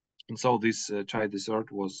 And so this Thai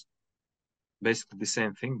dessert was basically the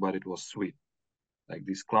same thing, but it was sweet. Like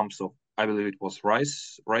these clumps of, I believe it was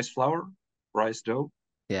rice flour, rice dough,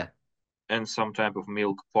 Yeah. and some type of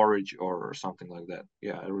milk porridge or something like that.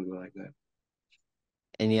 Yeah, I really like that.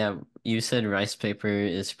 And yeah, you said rice paper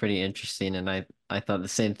is pretty interesting, and I thought the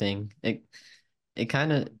same thing. It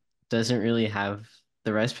kind of doesn't really have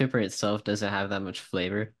the rice paper itself doesn't have that much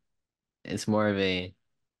flavor. It's more of a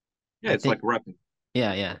Yeah, I it's like think wrapping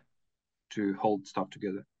yeah, yeah. to hold stuff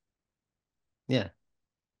together. Yeah.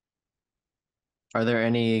 Are there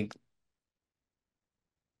any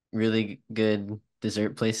really good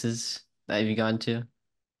dessert places that have you gone to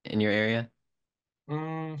in your area?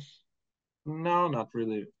 Mm, no, not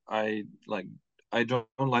really. I don't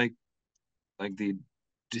like the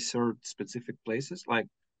dessert specific places like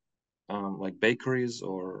bakeries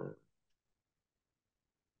or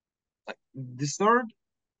like dessert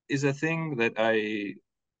is a thing that I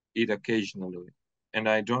eat occasionally, and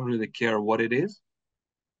I don't really care what it is.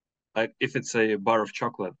 Like if it's a bar of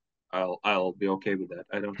chocolate, I'll be okay with that.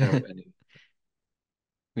 I don't have any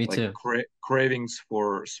Me like too. cravings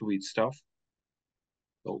for sweet stuff.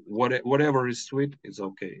 So whatever is sweet is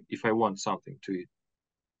okay if I want something to eat.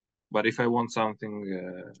 But if I want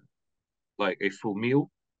something like a full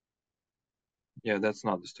meal, yeah, that's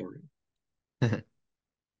not the story.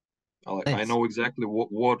 I Nice. know exactly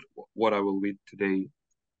what I will eat today.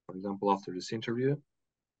 For example, after this interview,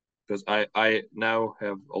 because I now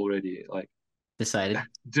have already like Decided.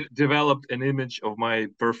 developed an image of my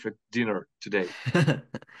perfect dinner today.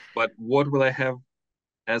 But what will I have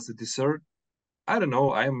as a dessert? I don't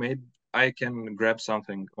know. I can grab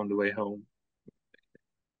something on the way home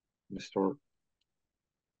in the store.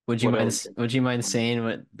 Whatever can Would you mind come up. saying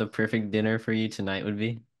what the perfect dinner for you tonight would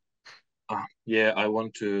be? Yeah, I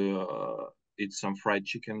want to eat some fried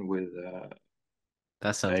chicken with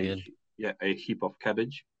That sounds a good. a heap of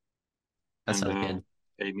cabbage That and sounds good.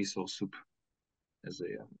 a miso soup as a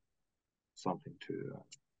something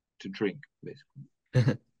to drink basically.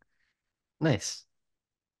 Nice.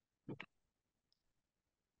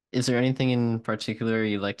 Is there anything in particular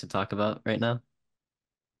you'd like to talk about right now?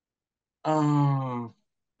 Um,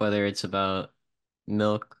 Whether it's about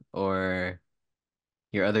milk or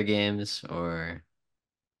your other games or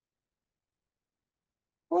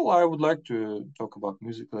well, I would like to talk about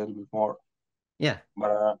music a little bit more, yeah.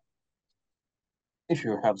 but if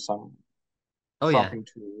you have Oh yeah. something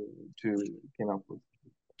to came up with,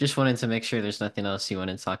 Just wanted to make sure there's nothing else you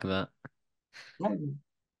wanted to talk about. maybe.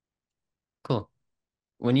 Cool.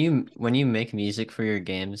 When you make music for your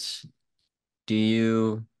games, do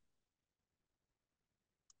you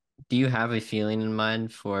do you have a feeling in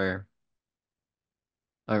mind for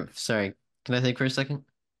or sorry, can I think for a second?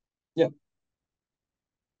 Yeah.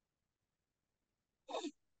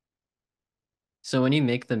 So when you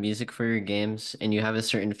make the music for your games and you have a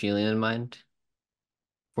certain feeling in mind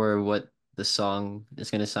for what the song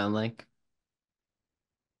is going to sound like,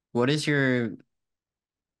 what is your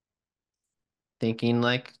thinking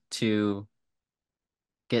like to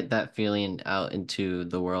get that feeling out into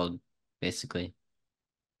the world, basically?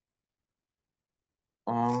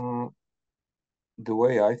 The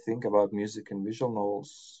way I think about music and visual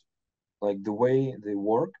novels. like the way they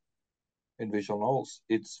work in visual novels,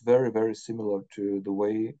 it's very, very similar to the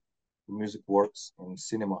way music works in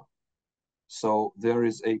cinema. So there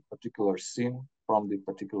is a particular scene from the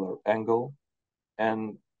particular angle,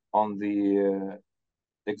 and on the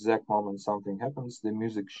exact moment something happens, the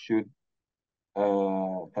music should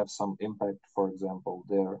have some impact, for example,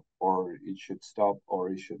 there, or it should stop, or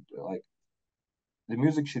it should like the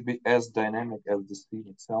music should be as dynamic as the scene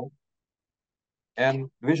itself. And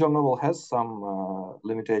visual novel has some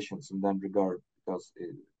limitations in that regard because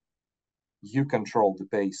you control the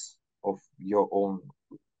pace of your own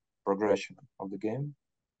progression of the game.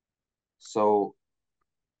 So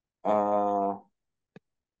uh,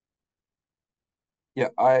 yeah,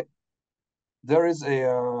 I there is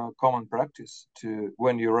a common practice to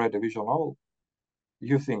when you write a visual novel,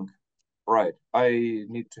 you think, right, I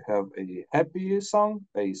need to have a happy song,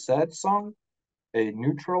 a sad song, a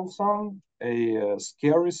neutral song, a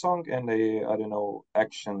scary song, and a I don't know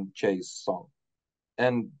action chase song.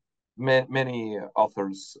 And many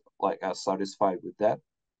authors like are satisfied with that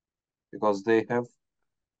because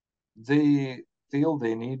they feel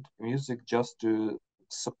they need music just to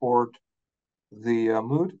support the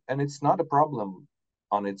mood, and it's not a problem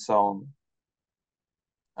on its own.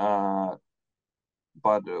 Uh,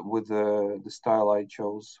 but with the style I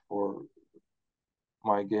chose for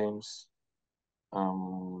my games,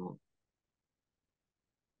 um,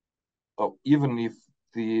 oh, even if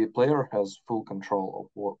the player has full control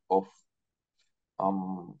of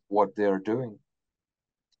what they're doing,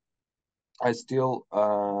 I still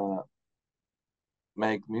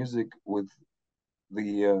make music with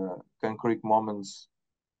the concrete moments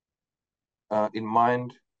in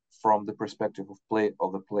mind from the perspective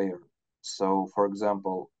of the player. So, for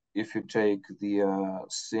example, if you take the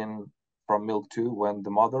scene from Milk 2 when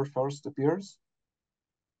the mother first appears,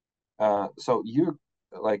 so you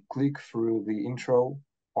like click through the intro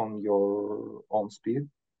on your own speed,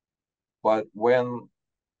 but when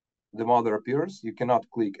the mother appears, you cannot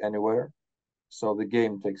click anywhere, so the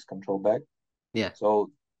game takes control back. Yeah.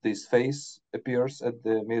 So this face appears at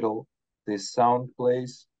the middle, this sound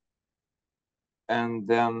plays, and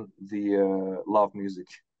then the love music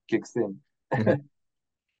kicks in.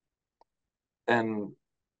 And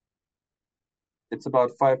it's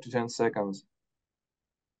about 5 to 10 seconds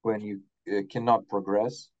when you cannot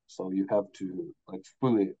progress. So you have to like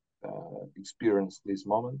fully experience this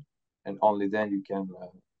moment, and only then you can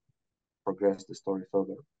progress the story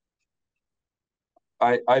further.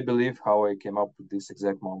 I believe how I came up with this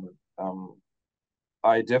exact moment.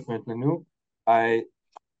 I definitely knew. I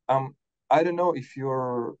um I don't know if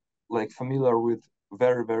you're like familiar with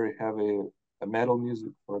very very heavy metal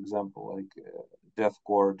music, for example, like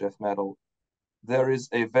deathcore, death metal. There is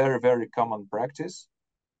a very very common practice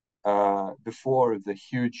before the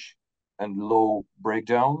huge and low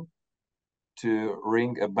breakdown to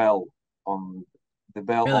ring a bell on the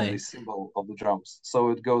Really? cymbal of the drums. So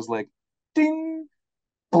it goes like ding,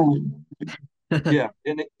 boom. Yeah,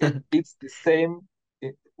 and it's the same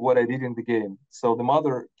what I did in the game. So the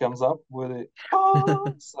mother comes up with a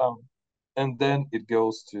sound, and then it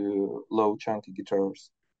goes to low chunky guitars.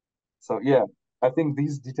 So yeah, I think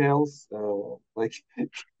these details like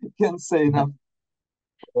can say enough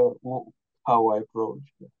how I approach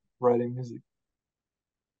writing music.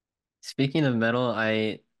 Speaking of metal,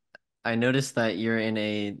 I noticed that you're in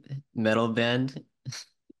a metal band,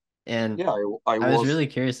 and Yeah, I I was was. really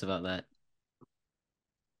curious about that.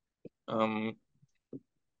 Um,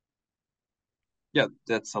 yeah,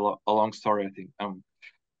 that's a long story, I think.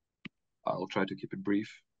 I'll try to keep it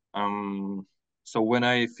brief. So when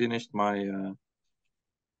I finished my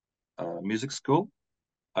music school,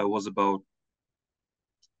 I was about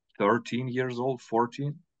 13 years old,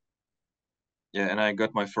 14. Yeah, and I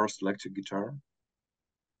got my first electric guitar.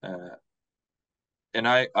 Uh, and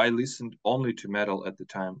I listened only to metal at the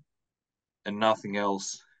time and nothing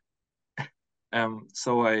else.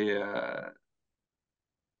 So I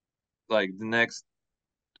like the next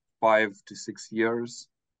 5 to 6 years,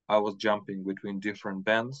 I was jumping between different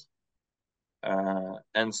bands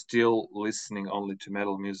and still listening only to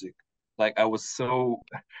metal music. Like I was so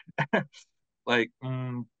like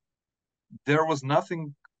there was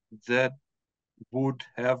nothing that would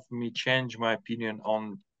have me change my opinion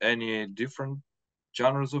on any different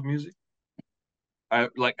genres of music.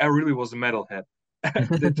 I really was a metalhead at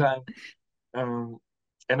the time, um,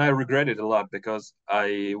 and I regret it a lot because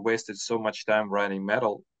I wasted so much time writing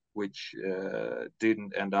metal, which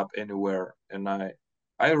didn't end up anywhere. And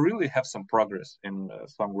I really have some progress in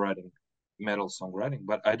songwriting, metal songwriting,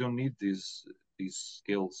 but I don't need these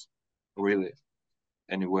skills really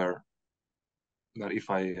anywhere. But if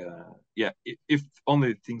I yeah, if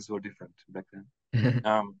only things were different back then.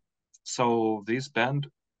 Um, so this band,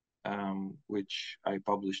 which I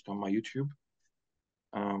published on my YouTube,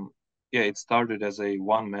 um, yeah, it started as a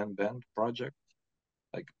one-man band project,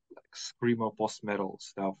 like screamo post metal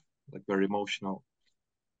stuff, like very emotional.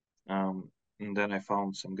 And then I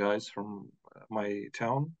found some guys from my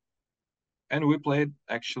town, and we played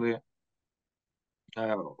actually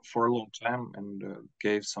for a long time and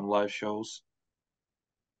gave some live shows.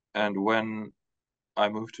 And when I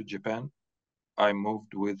moved to Japan, I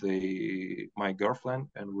moved with a my girlfriend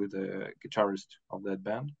and with a guitarist of that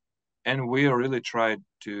band, and we really tried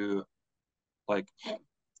to like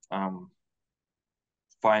um,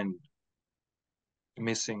 find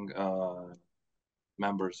missing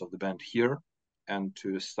members of the band here and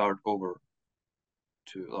to start over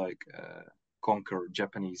to conquer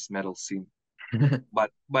Japanese metal scene.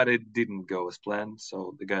 But it didn't go as planned,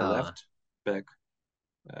 so the guy uh, left back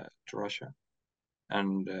to Russia,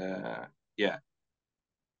 and yeah,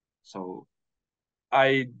 so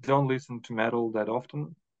I don't listen to metal that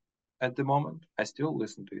often at the moment. I still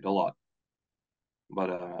listen to it a lot,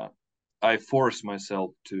 but I force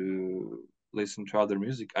myself to listen to other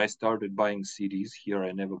music. I started buying CDs here.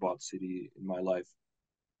 I never bought CD in my life,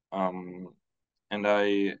 um, and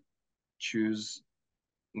I choose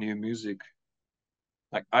new music.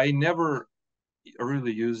 Like I never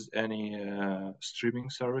really use any streaming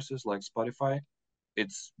services like Spotify.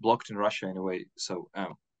 It's blocked in Russia anyway, so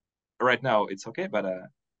right now it's okay. But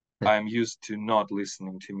I'm used to not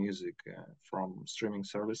listening to music from streaming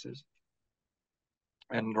services,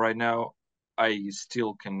 and right now I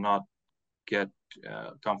still cannot get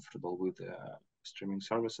comfortable with streaming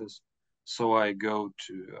services. So I go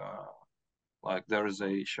to there is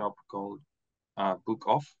a shop called Book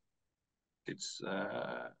Off. It's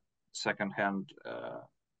secondhand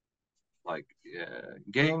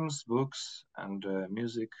games, books, and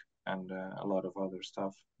music, and a lot of other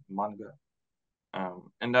stuff, manga.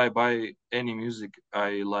 And I buy any music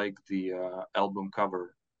I like the album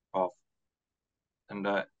cover of, and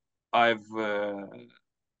I've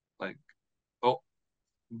like oh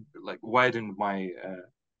like widened my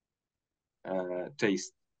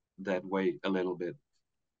taste that way a little bit.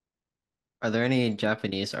 are there any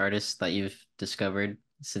Japanese artists that you've discovered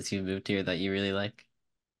since you moved here that you really like?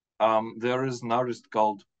 There is an artist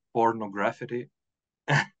called Pornography.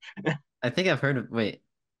 I think I've heard of, wait.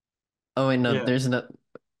 Oh wait, no, Yeah,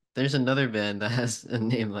 there's another band that has a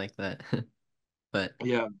name like that. But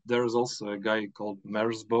yeah. There is also a guy called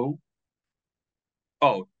Merzbow.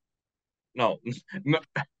 Oh no,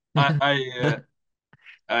 I I uh,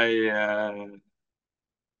 I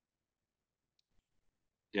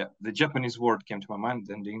yeah. The Japanese word came to my mind,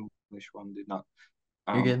 and the English one did not.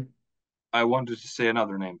 you're Um, good. I wanted to say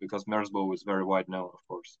another name because Merzbow is very wide known, of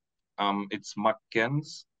course. It's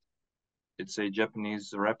Mackenzie. It's a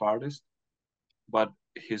Japanese rap artist, but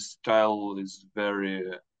his style is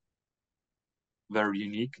very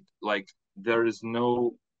unique. Like there is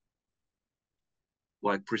no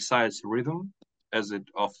like precise rhythm as it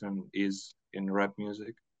often is in rap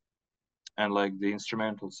music, and like the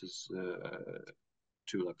instrumentals is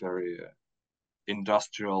too like very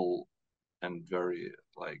industrial and very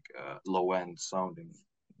low end sounding,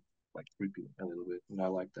 like creepy a little bit, and I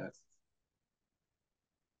like that.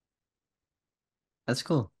 That's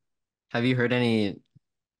cool. Have you heard any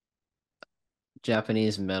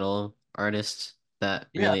Japanese metal artists that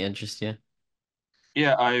Yeah, really interest you?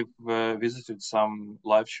 yeah. I've visited some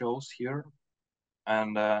live shows here,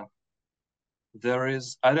 and there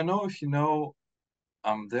is I don't know if you know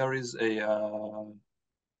there is a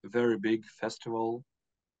very big festival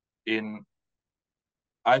in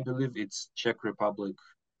I believe it's Czech Republic.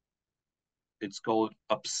 It's called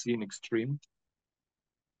Obscene Extreme.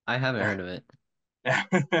 I haven't heard of it.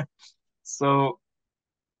 So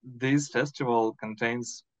this festival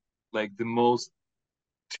contains like the most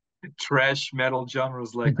trash metal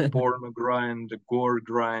genres like porno grind, gore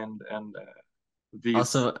grind, and these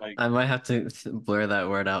Also, I might have to blur that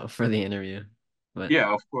word out for the interview. But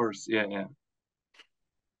yeah, of course, yeah, yeah.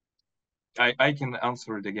 I can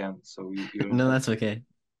answer it again, so you don't no, have that's okay.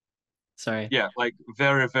 Sorry. yeah, like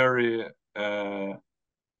very uh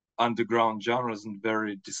underground genres and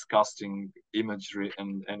very disgusting imagery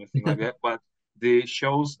and anything like that. But the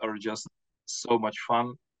shows are just so much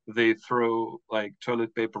fun. They throw like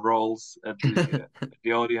toilet paper rolls at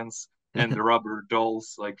the audience and the rubber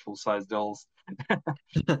dolls, like full size dolls.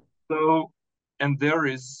 So, and there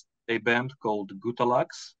is a band called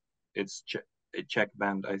Gutalax. It's a Czech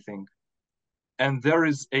band, I think. And there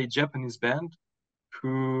is a Japanese band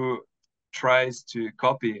who tries to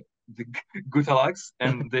copy the Gutalags,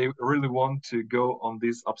 and they really want to go on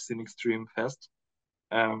this Obscene Extreme Fest.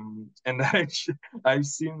 And I've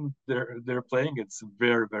seen they're playing. It's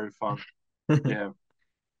very very fun. Yeah,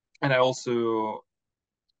 and I also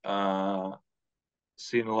uh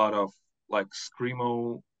seen a lot of like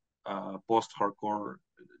screamo, post-hardcore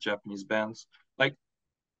Japanese bands. Like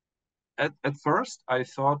at first, I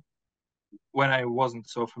thought when I wasn't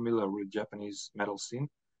so familiar with Japanese metal scene,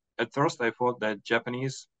 at first I thought that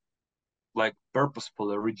Japanese like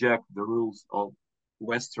purposefully reject the rules of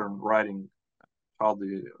Western writing, how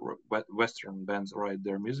the Western bands write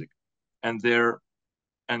their music, and they're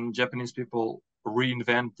and Japanese people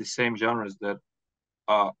reinvent the same genres that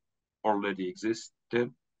uh, already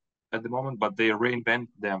existed at the moment, but they reinvent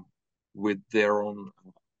them with their own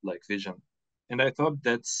like vision. And I thought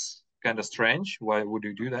that's kind of strange. Why would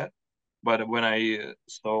you do that? But when I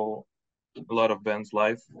saw a lot of bands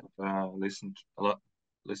live, listened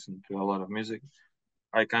to a lot of music,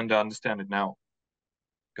 I kind of understand it now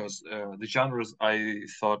because the genres I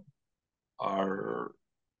thought are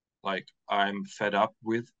like I'm fed up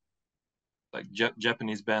with, like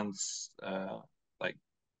Japanese bands, like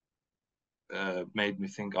made me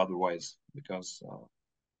think otherwise because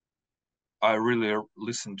I really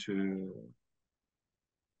listen to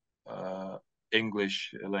uh,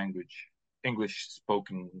 English language, English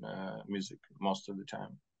spoken music most of the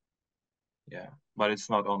time. Yeah, but it's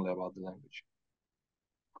not only about the language.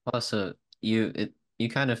 Also, you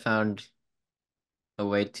kind of found a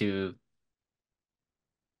way to,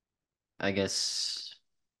 I guess,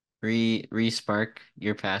 re-spark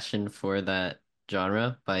your passion for that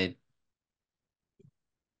genre by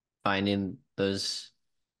finding those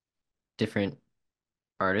different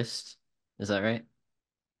artists. Is that right?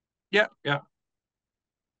 Yeah, yeah.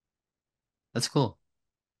 That's cool.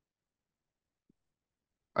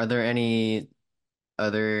 Are there any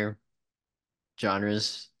other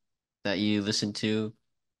genres that you listen to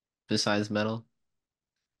besides metal?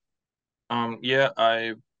 Yeah.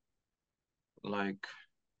 I like.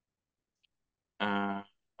 Uh,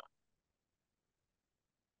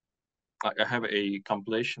 I have a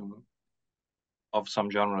compilation of some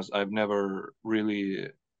genres I've never really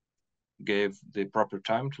gave the proper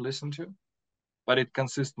time to listen to, but it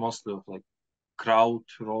consists mostly of like kraut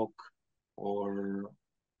rock or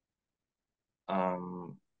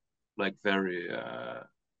um, like very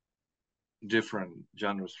different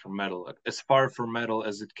genres from metal, like, as far from metal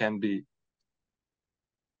as it can be.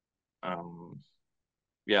 Um,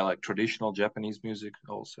 yeah, like traditional Japanese music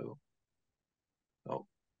also. So,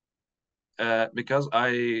 because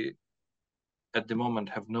I at the moment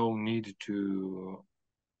have no need to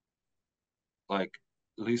like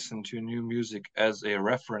listen to new music as a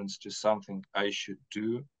reference to something I should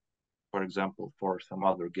do, for example, for some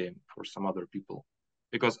other game, for some other people,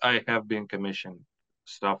 because I have been commissioned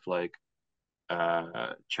stuff like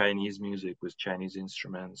Chinese music with Chinese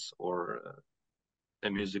instruments or the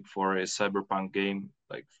music for a cyberpunk game,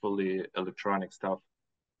 like fully electronic stuff.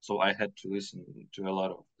 So I had to listen to a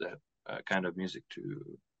lot of that kind of music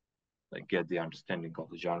to like get the understanding of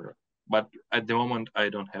the genre. But at the moment, I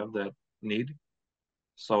don't have that need,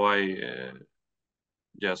 so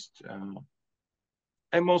just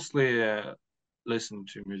I mostly listen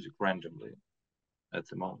to music randomly at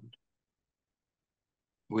the moment,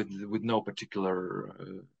 with no particular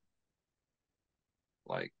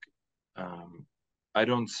like um, I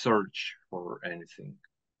don't search for anything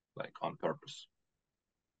like on purpose.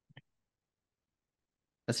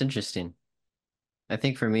 That's interesting. I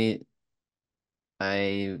think for me,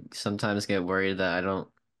 I sometimes get worried that I don't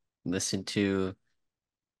listen to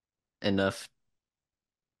enough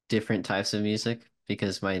different types of music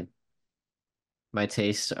because my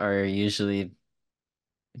tastes are usually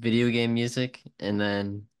video game music, and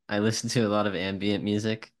then I listen to a lot of ambient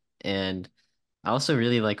music, and I also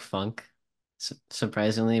really like funk,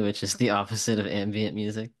 surprisingly, which is the opposite of ambient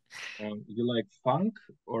music. You like funk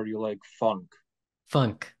or you like funk?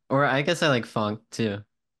 Funk, or I guess I like funk too.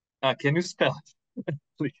 Can you spell it,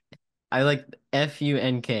 please? I like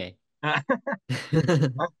FUNK. I I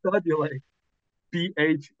thought you like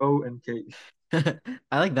PHONK.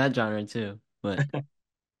 like that genre too, but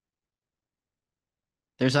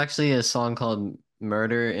there's actually a song called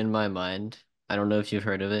Murder in My Mind. I don't know if you've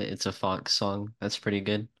heard of it. It's a funk song. That's pretty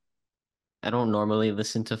good. I don't normally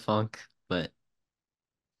listen to funk, but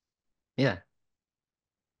yeah,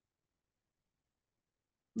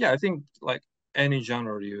 Yeah, I think like any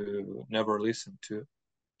genre you never listen to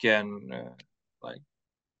can like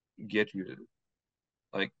get you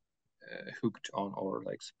like hooked on or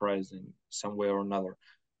like surprised in some way or another,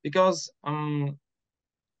 because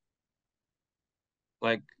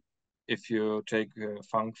like if you take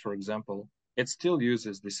funk, for example, it still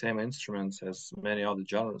uses the same instruments as many other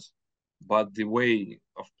genres, but the way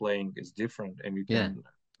of playing is different, and you Yeah. can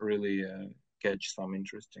really catch some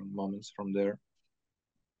interesting moments from there.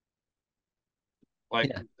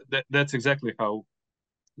 Like Yeah. that's exactly how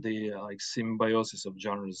the like symbiosis of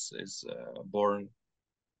genres is born.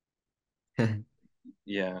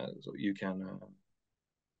 Yeah, so you can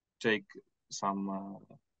take some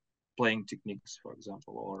playing techniques, for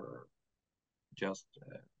example, or just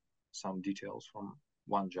some details from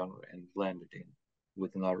one genre and blend it in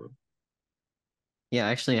with another. Yeah,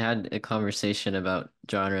 I actually had a conversation about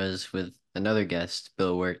genres with another guest,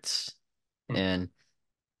 Bill Wirtz, Hmm. and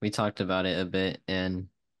we talked about it a bit. And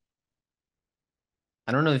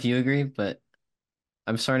I don't know if you agree, but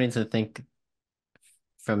I'm starting to think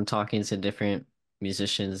from talking to different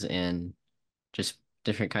musicians and just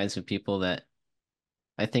different kinds of people that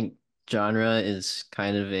I think genre is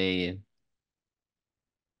kind of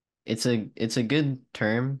it's a good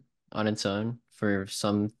term on its own for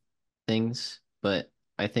some things, but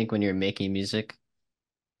I think when you're making music,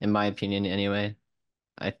 in my opinion anyway,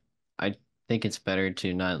 I I think it's better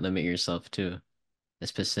to not limit yourself to a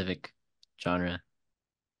specific genre.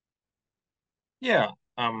 Yeah.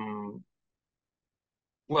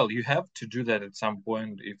 Well, you have to do that at some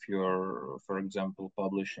point if you're, for example,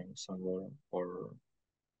 publishing somewhere, or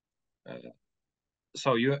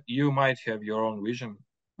so you might have your own vision,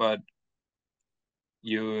 but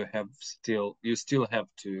you still have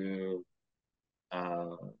to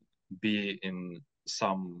uh, be in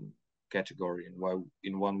some category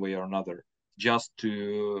in one way or another, just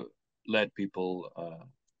to let people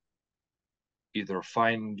either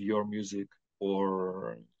find your music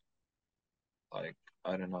or like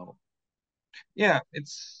I don't know. Yeah,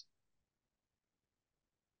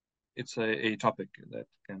 it's a topic that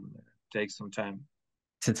can take some time.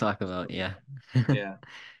 To talk about, So yeah. yeah.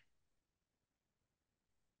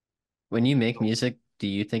 When you make So music, do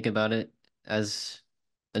you think about it as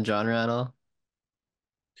a genre at all?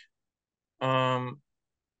 um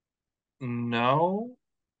no,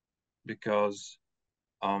 because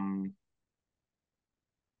um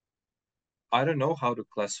I don't know how to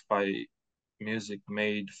classify music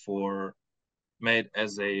made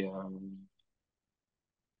as a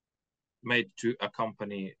made to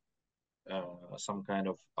accompany some kind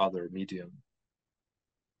of other medium.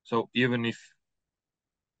 So even if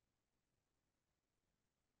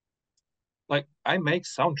like I make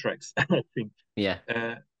soundtracks, I think, Yeah.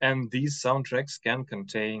 and these soundtracks can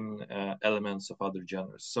contain elements of other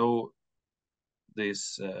genres. So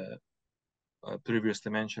this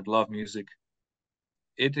previously mentioned love music,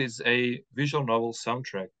 it is a visual novel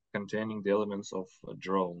soundtrack containing the elements of a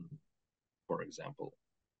drone, for example,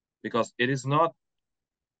 because it is not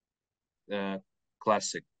uh,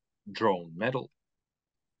 classic drone metal,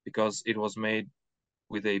 because it was made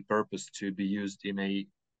with a purpose to be used in a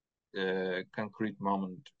concrete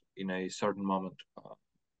moment, in a certain moment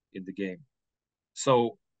in the game.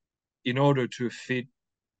 So, in order to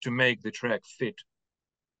make the track fit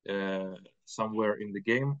uh, somewhere in the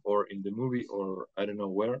game or in the movie or I don't know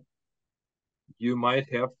where, you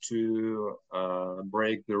might have to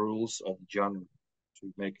break the rules of genre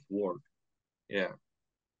to make it work. Yeah,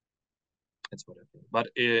 that's what I think. But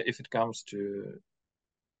if it comes to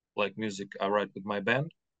like music I write with my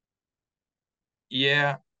band,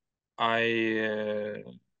 yeah, I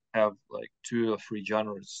have like two or three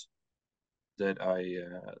genres that I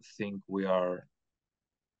think we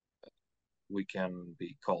can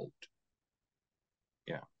be called.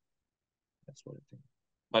 Yeah, that's what I think.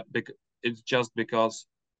 But it's just because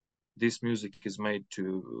this music is made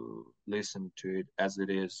to listen to it as it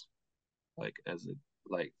is, like as it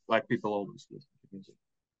like people always listen to music.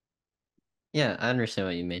 Yeah, I understand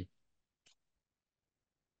what you mean.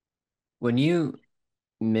 When you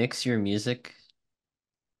mix your music,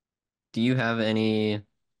 do you have any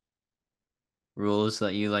rules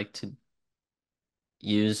that you like to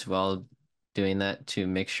use while doing that to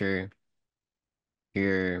make sure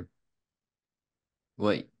your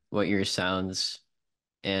what your sounds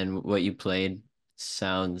and what you played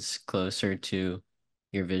sounds closer to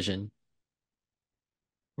your vision?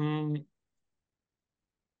 Hmm,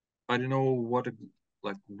 I don't know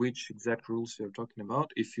like which exact rules you're talking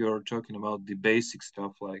about. If you're talking about the basic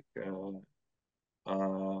stuff like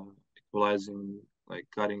uh, equalizing, like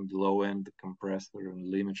cutting the low end, the compressor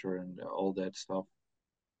and limiter and all that stuff,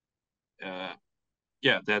 uh,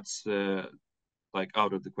 yeah, that's like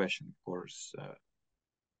out of the question, of course.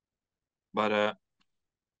 But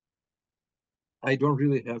I don't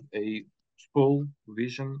really have a full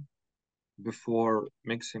vision before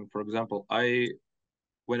mixing. For example,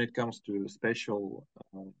 when it comes to spatial,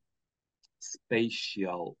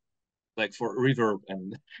 like for reverb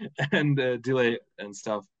and and delay and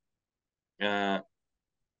stuff, uh,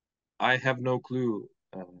 I have no clue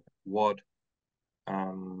what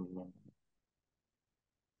um,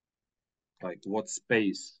 like what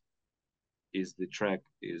space is the track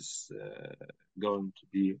is going to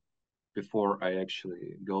be before I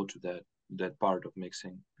actually go to that part of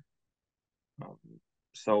mixing. Um,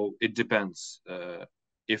 so it depends.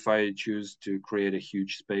 If I choose to create a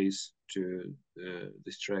huge space to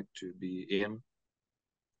this track to be in,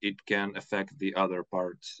 it can affect the other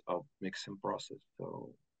parts of mixing process.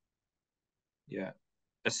 So yeah,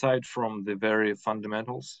 aside from the very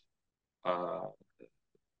fundamentals, uh,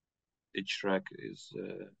 each track is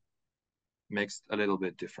mixed a little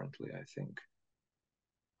bit differently, I think.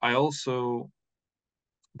 I also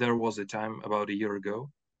There was a time about a year ago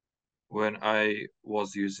when I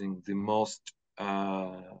was using the most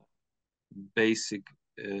basic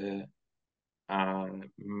uh,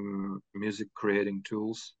 music creating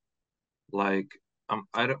tools. Like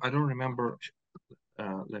I don't remember.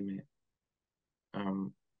 Let me.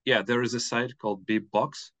 Yeah, there is a site called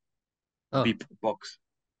Beepbox. Oh, Beepbox.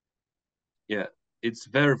 Yeah, it's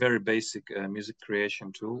very basic music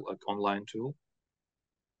creation tool, like online tool.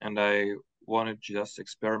 And I wanted to just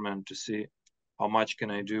experiment to see how much can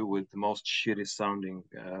I do with the most shitty sounding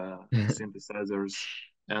synthesizers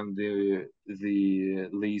and the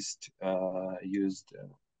least used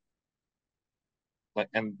like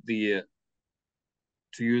and the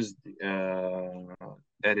to use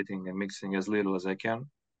editing and mixing as little as I can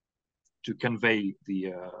to convey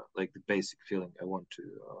the like the basic feeling I want to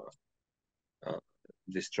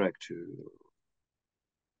this track to,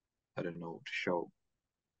 I don't know, to show.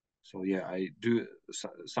 So yeah, I do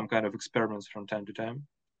some kind of experiments from time to time.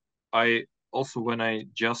 I also, when I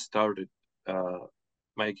just started uh,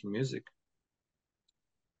 making music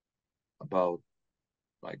about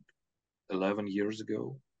like 11 years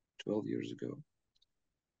ago, 12 years ago,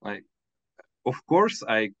 like of course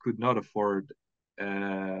I could not afford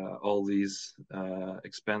all these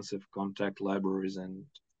expensive contact libraries and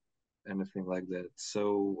anything like that.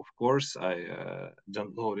 So of course I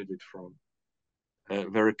downloaded it from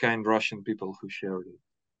very kind Russian people who shared it,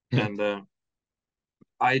 and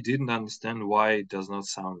I didn't understand why it does not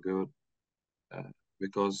sound good.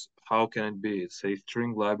 Because how can it be? It's a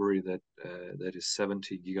string library that is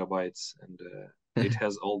 70 gigabytes and it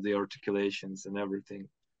has all the articulations and everything.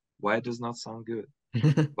 Why it does not sound good?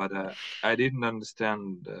 But I didn't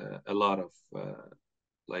understand a lot of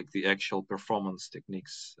like the actual performance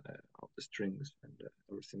techniques of the strings and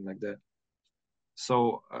everything like that.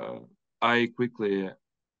 So I quickly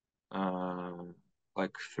uh,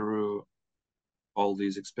 like threw all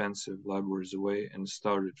these expensive libraries away and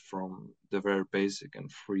started from the very basic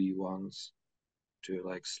and free ones to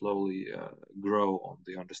like slowly grow on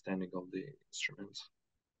the understanding of the instruments.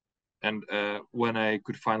 And when I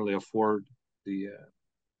could finally afford the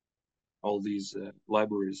all these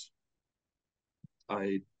libraries,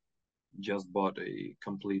 I just bought a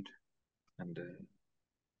complete and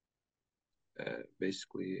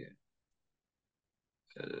basically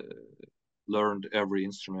learned every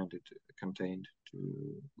instrument it contained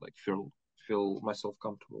to like feel myself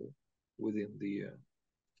comfortable within the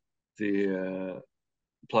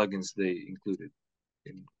plugins they included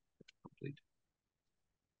in complete.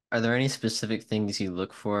 are there any specific things you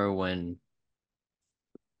look for when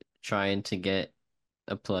trying to get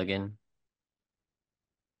a plugin?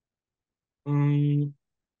 Mm,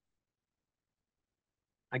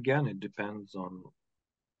 Again, it depends on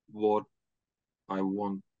what I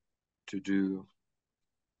want to do.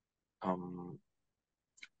 Um,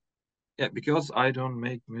 yeah, because I don't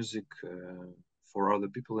make music for other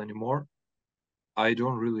people anymore. I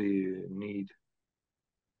don't really need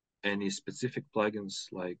any specific plugins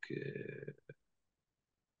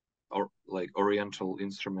or like Oriental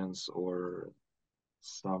instruments or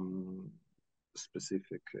some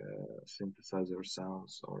specific synthesizer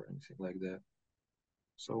sounds or anything like that.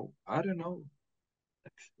 So I don't know.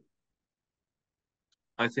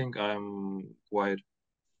 I think I'm quite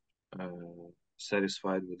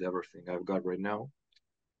satisfied with everything I've got right now.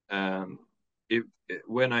 And if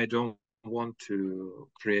when I don't want to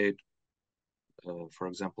create, for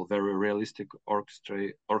example, very realistic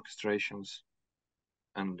orchestrations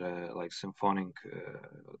and like symphonic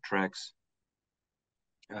tracks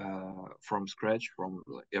from scratch from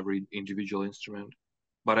like, every individual instrument,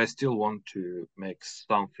 but I still want to make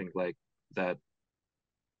something like that.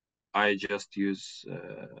 I just use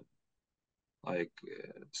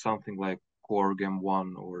something like Core Game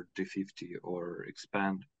 1 or D50 or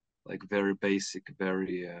Expand like very basic,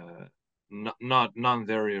 very not non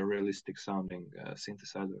very realistic sounding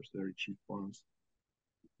synthesizers, very cheap ones.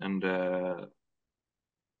 And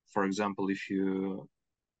for example, if you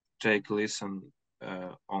take a listen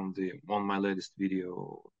on my latest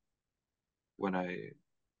video when I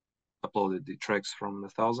uploaded the tracks from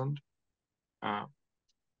 1000, uh,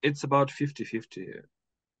 it's about 50-50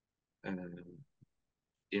 uh,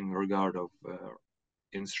 in regard of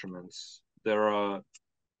instruments. There are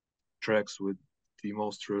tracks with the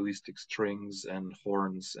most realistic strings and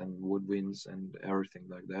horns and woodwinds and everything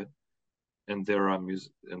like that. And there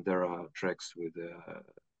are tracks with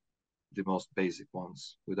the most basic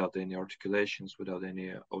ones without any articulations, without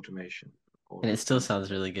any automation And it or still anything sounds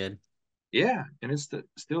like really good. that. Yeah, and it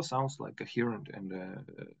still sounds like coherent and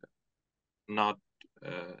not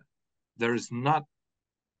uh, there is not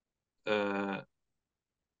uh,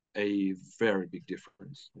 a very big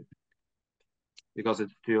difference because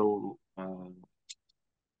it's still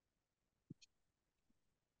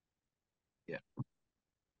yeah,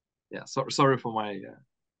 yeah. Sorry for my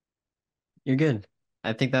You're good.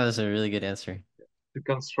 I think that was a really good answer. to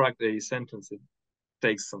construct a sentence. It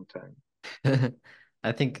takes some time.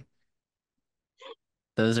 I think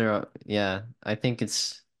those are, yeah, I think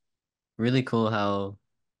it's really cool how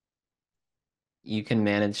you can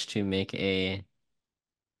manage to make a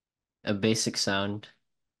basic sound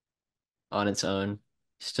on its own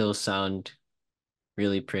still sound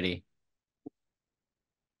really pretty.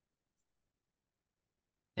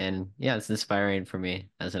 And yeah, it's inspiring for me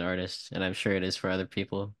as an artist, and I'm sure it is for other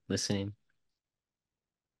people listening.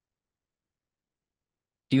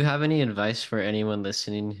 Do you have any advice for anyone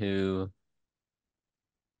listening who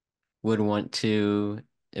would want to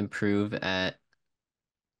improve at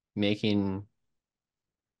making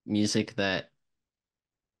music that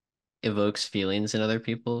evokes feelings in other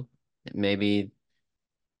people? Maybe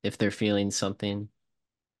if they're feeling something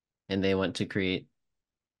and they want to create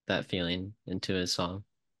that feeling into a song.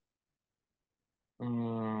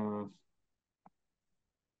 Mm,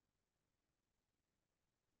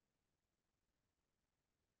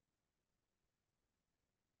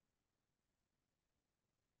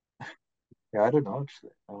 yeah, I don't know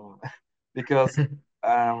actually, because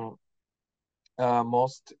um,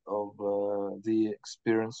 most of the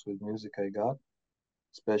experience with music I got,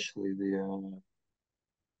 especially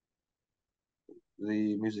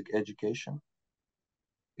the music education,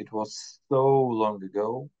 it was so long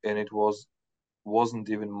ago, and wasn't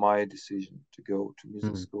even my decision to go to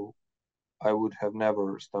music Hmm. school. I would have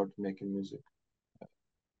never started making music.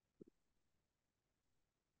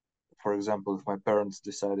 For example, if my parents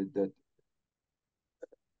decided that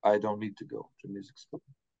I don't need to go to music school,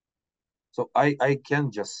 so I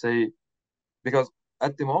can just say because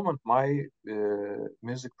at the moment my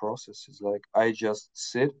music process is like I just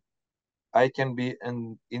sit. I can be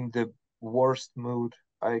in the worst mood.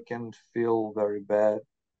 I can feel very bad,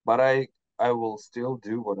 but I will still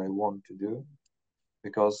do what I want to do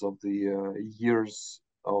because of the years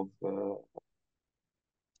of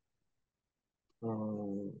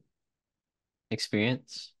um,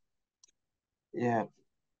 Experience? yeah.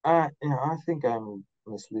 I think I'm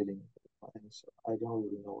misleading my answer. I don't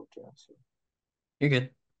really know what to answer You're good.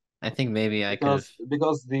 I think maybe I could have.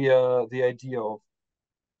 because the idea of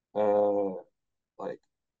uh like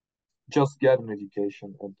just get an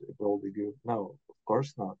education and it will be good. No, of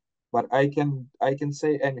course not. But I can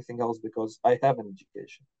say anything else because I have an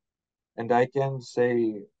education, and I can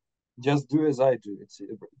say just do as I do.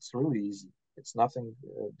 It's really easy. It's nothing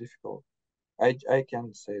difficult. I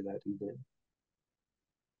can say that either.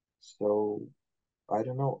 So I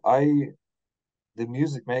don't know. I The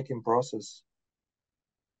music making process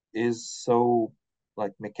is so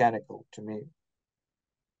like mechanical to me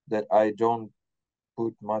that I don't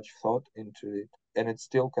put much thought into it, and it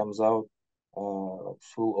still comes out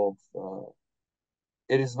full of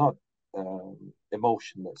it is not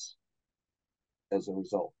emotionless as a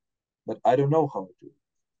result. But I don't know how to do it.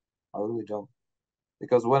 I really don't.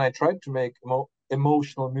 Because when I tried to make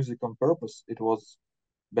emotional music on purpose, it was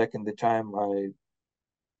back in the time I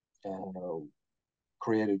uh,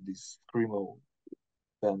 created this screamo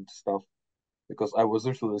band stuff because I was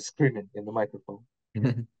literally screaming in the microphone.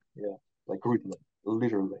 Yeah, like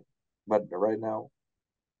literally. But right now,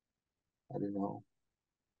 I don't know.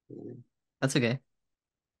 Really. That's okay.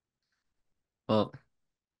 Well,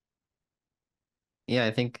 yeah,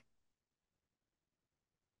 I think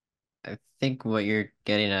what you're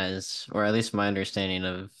getting at is, or at least my understanding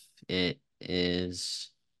of it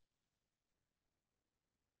is,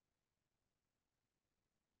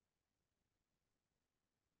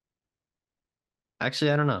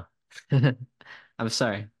 actually, I don't know. I'm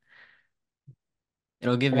sorry.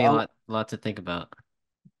 It'll give Yeah, me a lot to think about.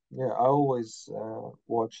 yeah, I always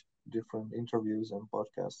watch different interviews and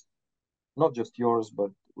podcasts, not just yours,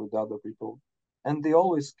 but with other people, and they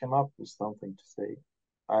always come up with something to say.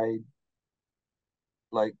 I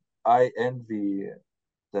like I envy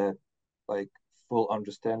that like full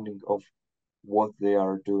understanding of what they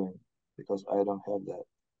are doing because I don't have that.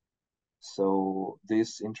 So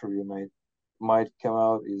this interview might come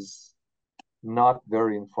out is not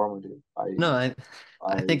very informative. No, I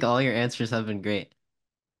I think all your answers have been great.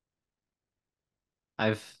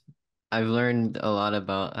 I've I've learned a lot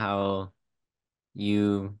about how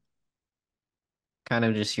you kind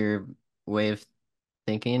of just your way of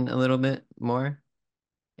thinking a little bit more.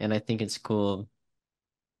 And I think it's cool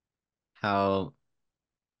how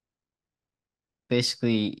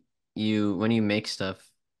basically when you make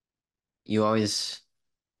stuff, you always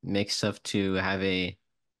make stuff to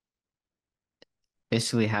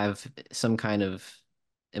basically have some kind of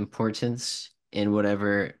importance in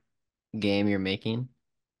whatever game you're making.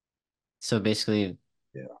 So basically,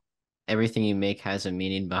 yeah. everything you make has a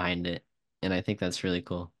meaning behind it. And I think that's really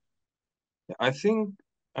cool. I think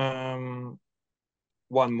um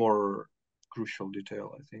one more crucial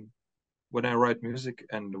detail, I think. When I write music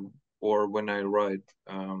and or when I write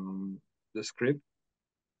the script,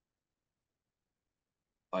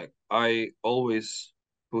 like I always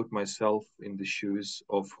put myself in the shoes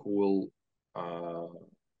of who will uh,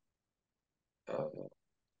 uh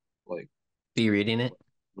like Be reading it?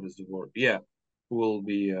 what is the word? Yeah, who will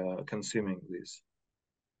be consuming this?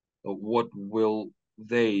 What will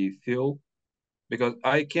they feel? Because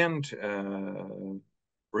I can't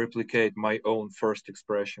replicate my own first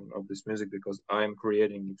expression of this music because I'm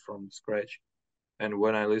creating it from scratch. And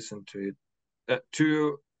when I listen to it,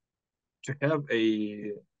 to have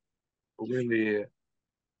a really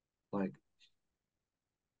like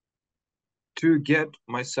to get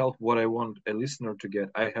myself what I want a listener to get,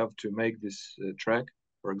 I have to make this track,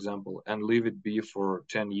 for example, and leave it be for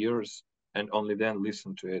 10 years and only then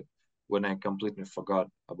listen to it when I completely forgot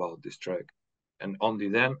about this track. And only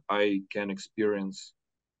then I can experience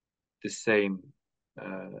the same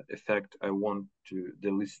effect I want to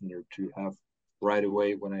the listener to have right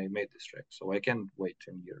away when I made this track. So I can't wait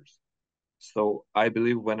 10 years. So I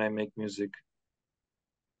believe when I make music,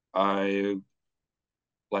 I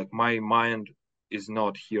like my mind is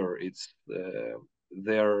not here. It's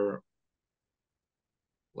there,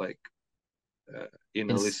 like uh,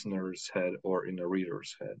 in a It's listener's head or in a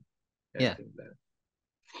reader's head. I Yeah, think that.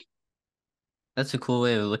 that's a cool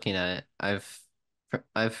way of looking at it.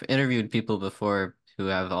 I've interviewed people before who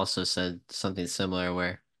have also said something similar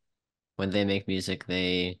where when they make music,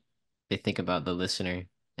 they think about the listener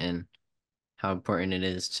and how important it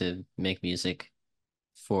is to make music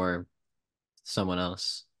for someone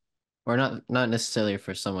else. Or not necessarily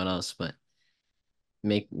for someone else, but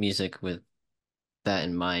make music with that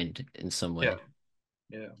in mind in some Yeah, way.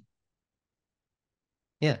 yeah,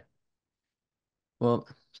 Yeah. Well,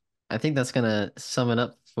 I think that's gonna sum it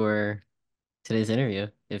up for today's interview,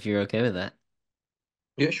 if you're okay with that.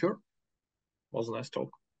 yeah. Sure, was a nice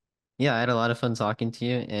talk. Yeah, I had a lot of fun talking to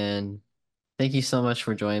you, and thank you so much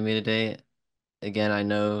for joining me today. Again, I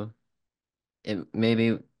know it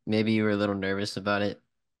maybe you were a little nervous about it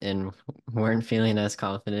and weren't feeling as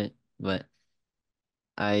confident, but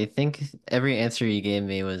I think every answer you gave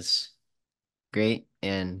me was great,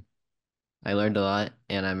 and I learned a lot,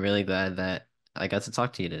 and I'm really glad that I got to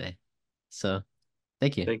talk to you today. So,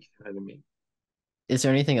 thank you. Thank you for having me. Is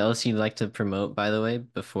there anything else you'd like to promote, by the way,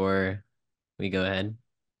 before we go ahead?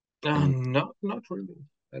 And Not really.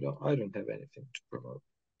 I don't have anything to promote.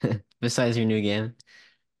 besides your new game?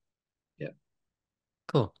 Yeah.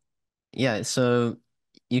 Cool. Yeah, so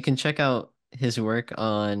you can check out his work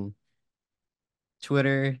on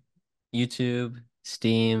Twitter, YouTube,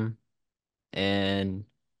 Steam, and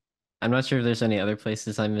I'm not sure if there's any other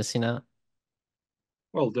places I'm missing out.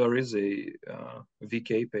 Well, there is a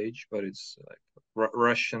VK page, but it's like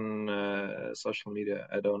Russian social media.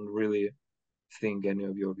 I don't really think any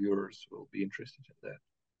of your viewers will be interested in that.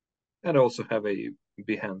 And I also have a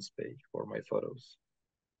Behance page for my photos.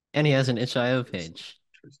 And he has an If someone itch.io is page.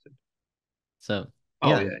 interested. So,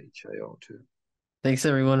 Oh yeah, yeah, HIO too. thanks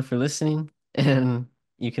everyone for listening. And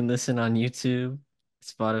you can listen on YouTube,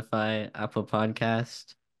 Spotify, Apple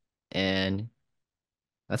Podcast, and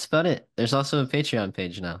that's about it. There's also a Patreon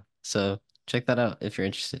page now. So, check that out if you're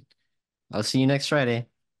interested. I'll see you next Friday.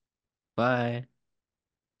 Bye.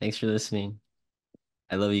 Thanks for listening.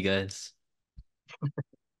 I love you guys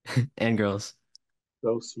and girls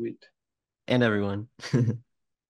So sweet. and everyone.